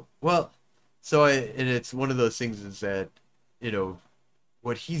know well, so I and it's one of those things is that you know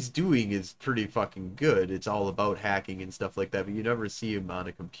what he's doing is pretty fucking good. It's all about hacking and stuff like that, but you never see him on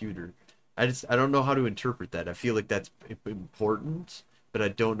a computer. I don't know how to interpret that. I feel like that's important, but I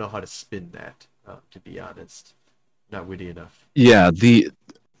don't know how to spin that. To be honest, not witty enough. Yeah, the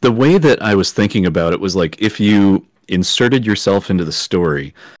way that I was thinking about it was like if you inserted yourself into the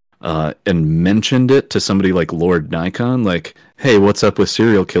story and mentioned it to somebody like Lord Nikon, like, "Hey, what's up with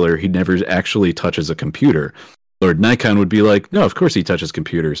serial killer? He never actually touches a computer." Lord Nikon would be like, "No, of course he touches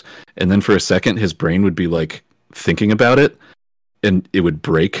computers." And then for a second, his brain would be like thinking about it, and it would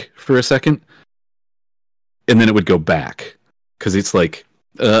break for a second, and then it would go back because it's like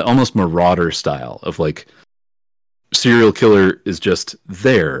almost Marauder style of like serial killer is just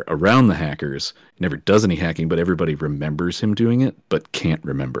there around the hackers, never does any hacking, but everybody remembers him doing it, but can't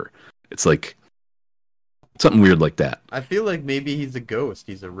remember. It's like something weird like that. I feel like maybe he's a ghost.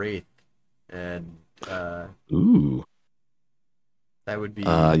 He's a wraith, and Ooh, that would be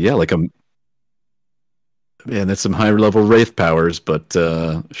yeah, like a man. That's some higher level wraith powers, but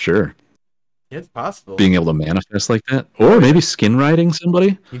sure. It's possible. being able to manifest like that, Oh or yeah, maybe skin riding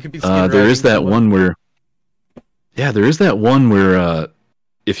somebody. you could be skin There is riding that someone. one where, yeah, there is that one where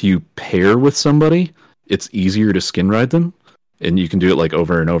if you pair with somebody, it's easier to skin ride them, and you can do it like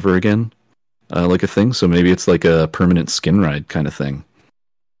over and over again, like a thing. So maybe it's like a permanent skin ride kind of thing.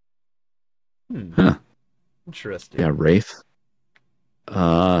 Hmm. Huh? Interesting. Yeah, Wraith.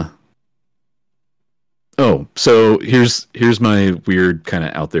 Uh, oh, so here's my weird kind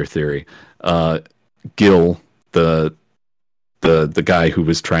of out there theory. Uh, Gil, the the guy who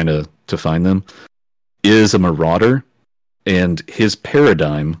was trying to find them, is a marauder, and his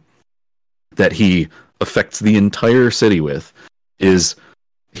paradigm that he affects the entire city with is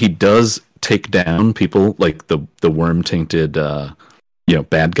he does take down people like the worm tainted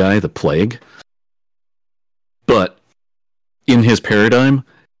bad guy, the plague, but in his paradigm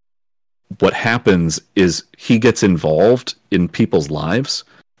what happens is he gets involved in people's lives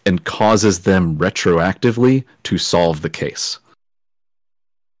and causes them retroactively to solve the case.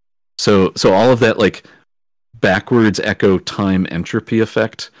 So all of that like backwards echo time entropy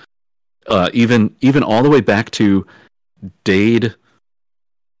effect, even all the way back to Dade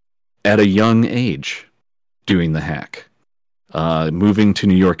at a young age doing the hack, moving to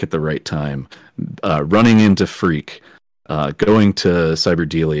New York at the right time, running into Freak, going to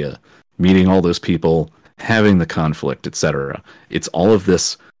Cyberdelia, meeting all those people, having the conflict, etc. It's all of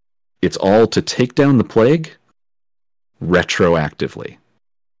this. It's all to take down the plague retroactively.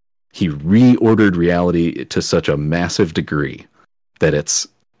 He reordered reality to such a massive degree that it's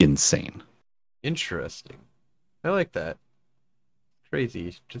insane. Interesting. I like that.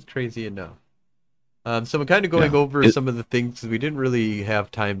 Crazy, just crazy enough. So I'm kind of going Yeah. over some of the things 'cause we didn't really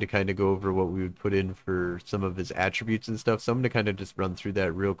have time to kind of go over what we would put in for some of his attributes and stuff. So I'm going to kind of just run through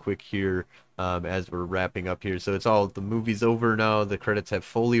that real quick here as we're wrapping up here. So it's all the movie's over now. The credits have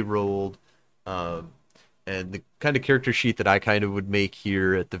fully rolled. Um, and the kind of character sheet that I kind of would make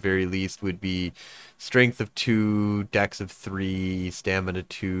here at the very least would be strength of 2, dex of 3, stamina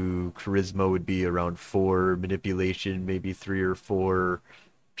 2, charisma would be around 4, manipulation maybe 3 or 4,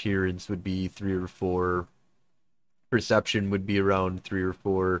 appearance would be 3 or 4, perception would be around 3 or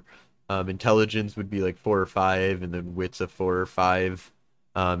 4, intelligence would be like 4 or 5, and then wits of 4 or 5.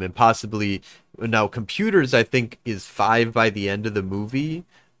 And possibly now computers I think is 5 by the end of the movie,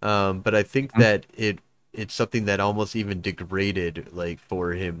 but I think that it's something that almost even degraded like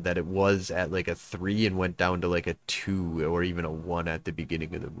for him, that it was at like a 3 and went down to like a 2 or even a 1 at the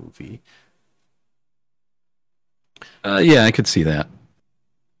beginning of the movie. Yeah, I could see that.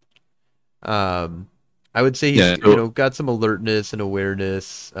 Um, I would say he's, Yeah. So, got some alertness and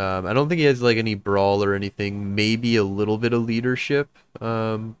awareness. I don't think he has like any brawl or anything. Maybe a little bit of leadership.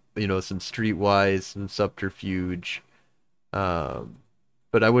 Some streetwise, some subterfuge. Um,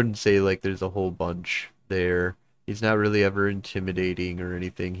 but I wouldn't say like there's a whole bunch there. He's not really ever intimidating or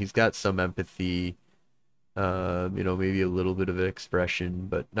anything. He's got some empathy. Maybe a little bit of expression,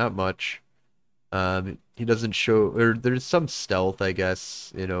 but not much. He doesn't show, or there's some stealth, I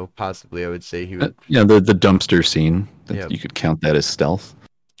guess. Possibly I would say he would. yeah, the dumpster scene. Yeah. You could count that as stealth.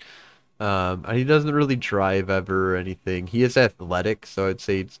 And he doesn't really drive ever or anything. He is athletic, so I'd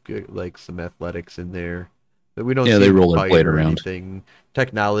say it's good, like some athletics in there. But we don't Yeah, see they him fight rollerblade or around. anything.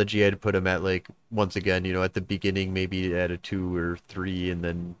 Technology, I'd put him at like once again, at the beginning maybe at a 2 or 3, and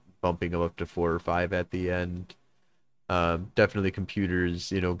then bumping him up to 4 or 5 at the end. Definitely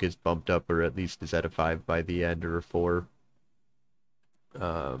computers, gets bumped up or at least is at a 5 by the end or a 4.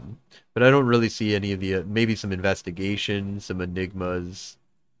 But I don't really see any of the maybe some investigation, some enigmas.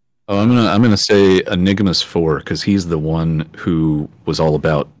 Oh, I'm gonna say Enigma's 4 because he's the one who was all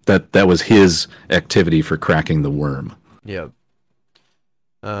about that. That was his activity for cracking the worm. Yeah.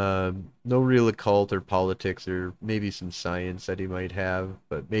 No real occult or politics or maybe some science that he might have,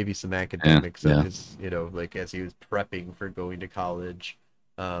 but maybe some Yeah, academics of yeah. his, like as he was prepping for going to college.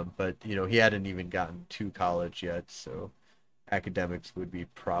 But he hadn't even gotten to college yet, so academics would be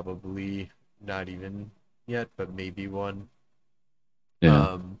probably not even yet, but maybe one.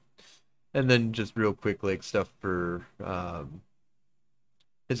 Yeah. And then just real quick, like stuff for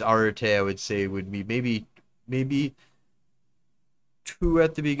his Arate, I would say would be maybe 2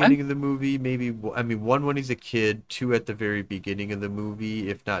 at the I, beginning of the movie, maybe I mean 1 when he's a kid, 2 at the very beginning of the movie,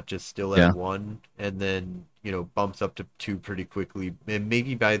 if not just still at yeah. 1, and then bumps up to 2 pretty quickly, and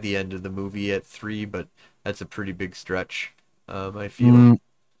maybe by the end of the movie at 3, but that's a pretty big stretch. I feel Mm,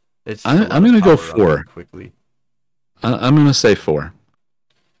 it's just a lot I'm of gonna go power up 4. quickly. I'm gonna say 4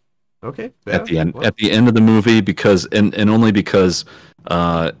 Okay, at yeah, the end. well, At the end of the movie because and only because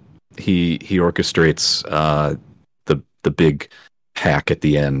uh, he orchestrates the big hack at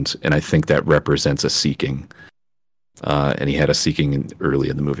the end, and I think that represents a seeking. And he had a seeking early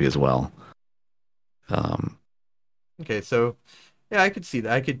in the movie as well. Um, Okay, so yeah, I could see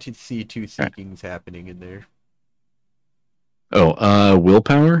that. I could see two right. seekings happening in there.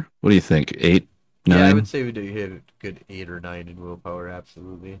 Willpower. What do you think? Eight, Yeah, I would nine? say we do hit a good 8 or 9 in willpower.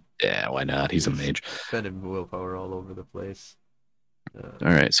 Absolutely. Yeah, why not? He's a He's mage. spending willpower all over the place.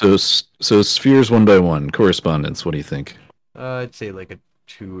 All right. So spheres one by one. Correspondence. What do you think? I'd say like a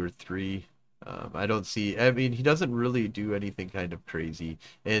 2 or 3. I don't see. I mean, he doesn't really do anything kind of crazy.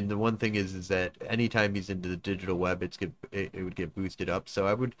 And the one thing is that anytime he's into the digital web, it would get boosted up. So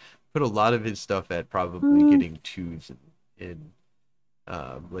I would put a lot of his stuff at probably getting twos in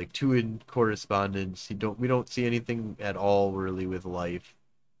like 2 in correspondence. We don't see anything at all really with life.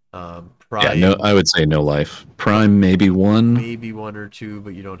 Yeah, no, Prime I would say no life. Prime maybe one. maybe 1 or 2,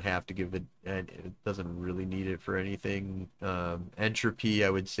 but you don't have to give it, and it doesn't really need it for anything. Entropy, I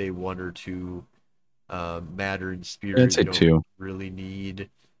would say 1 or 2. Matter and I'd spirit, you say don't two. really need.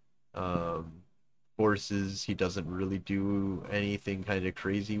 Um, Forces, he doesn't really do anything kind of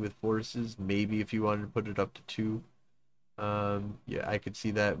crazy with forces. Maybe if you wanted to put it up to 2. Yeah, I could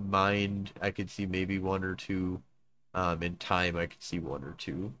see that. Mind, I could see maybe 1 or 2. In time, I could see 1 or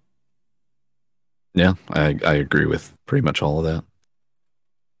 2. Yeah, I agree with pretty much all of that.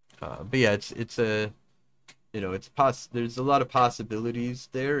 But yeah, it's a it's there's a lot of possibilities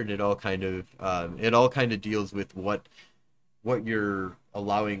there, and it all kind of deals with what you're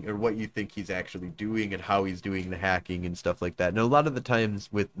allowing or what you think he's actually doing and how he's doing the hacking and stuff like that. And a lot of the times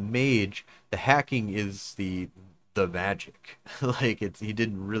with Mage, the hacking is the magic. Like he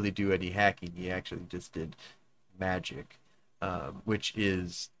didn't really do any hacking. He actually just did magic, which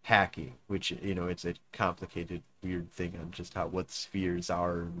is hacking. Which it's a complicated, weird thing on just what spheres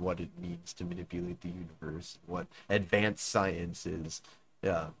are and what it means to manipulate the universe, what advanced science is,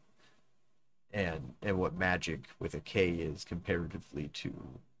 uh, and what magic with a K is comparatively to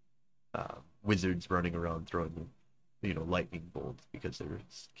wizards running around throwing lightning bolts because they're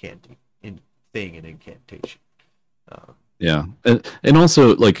canting in saying an incantation. Um, Yeah, and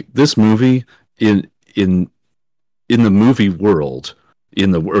also like this movie in in the movie world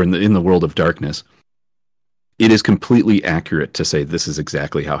in the world of darkness, it is completely accurate to say this is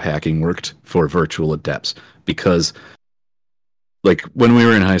exactly how hacking worked for virtual adepts because like when we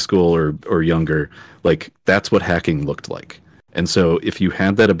were in high school or younger, like that's what hacking looked like. And so if you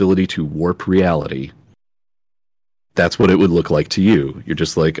had that ability to warp reality, that's what it would look like to you. You're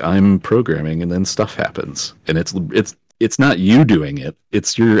just like I'm programming and then stuff happens. And it's not you doing it,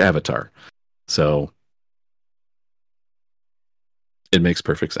 it's your avatar. So it makes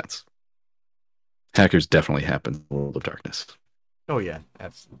perfect sense. Hackers definitely happen in the world of darkness. oh yeah,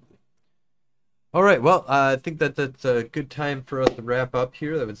 absolutely. All right, well, I think that's a good time for us to wrap up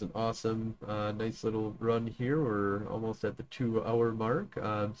here. That was an awesome, nice little run here. We're almost at the 2 hour mark.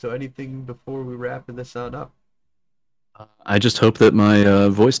 So anything before we wrap this on up? I just hope that my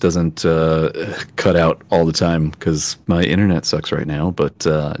voice doesn't cut out all the time because my internet sucks right now. But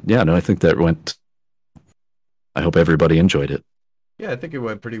yeah, no, I think that went. I hope everybody enjoyed it. Yeah, I think it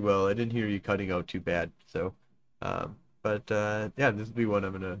went pretty well. I didn't hear you cutting out too bad. So, but yeah, this will be one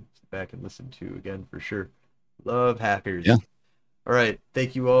I'm gonna sit back and listen to again for sure. Love Yeah, hackers. All right,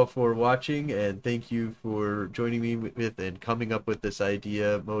 thank you all for watching, and thank you for joining me with and coming up with this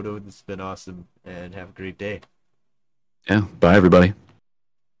idea, Moto. This has been awesome, and have a great day. yeah. Bye, everybody.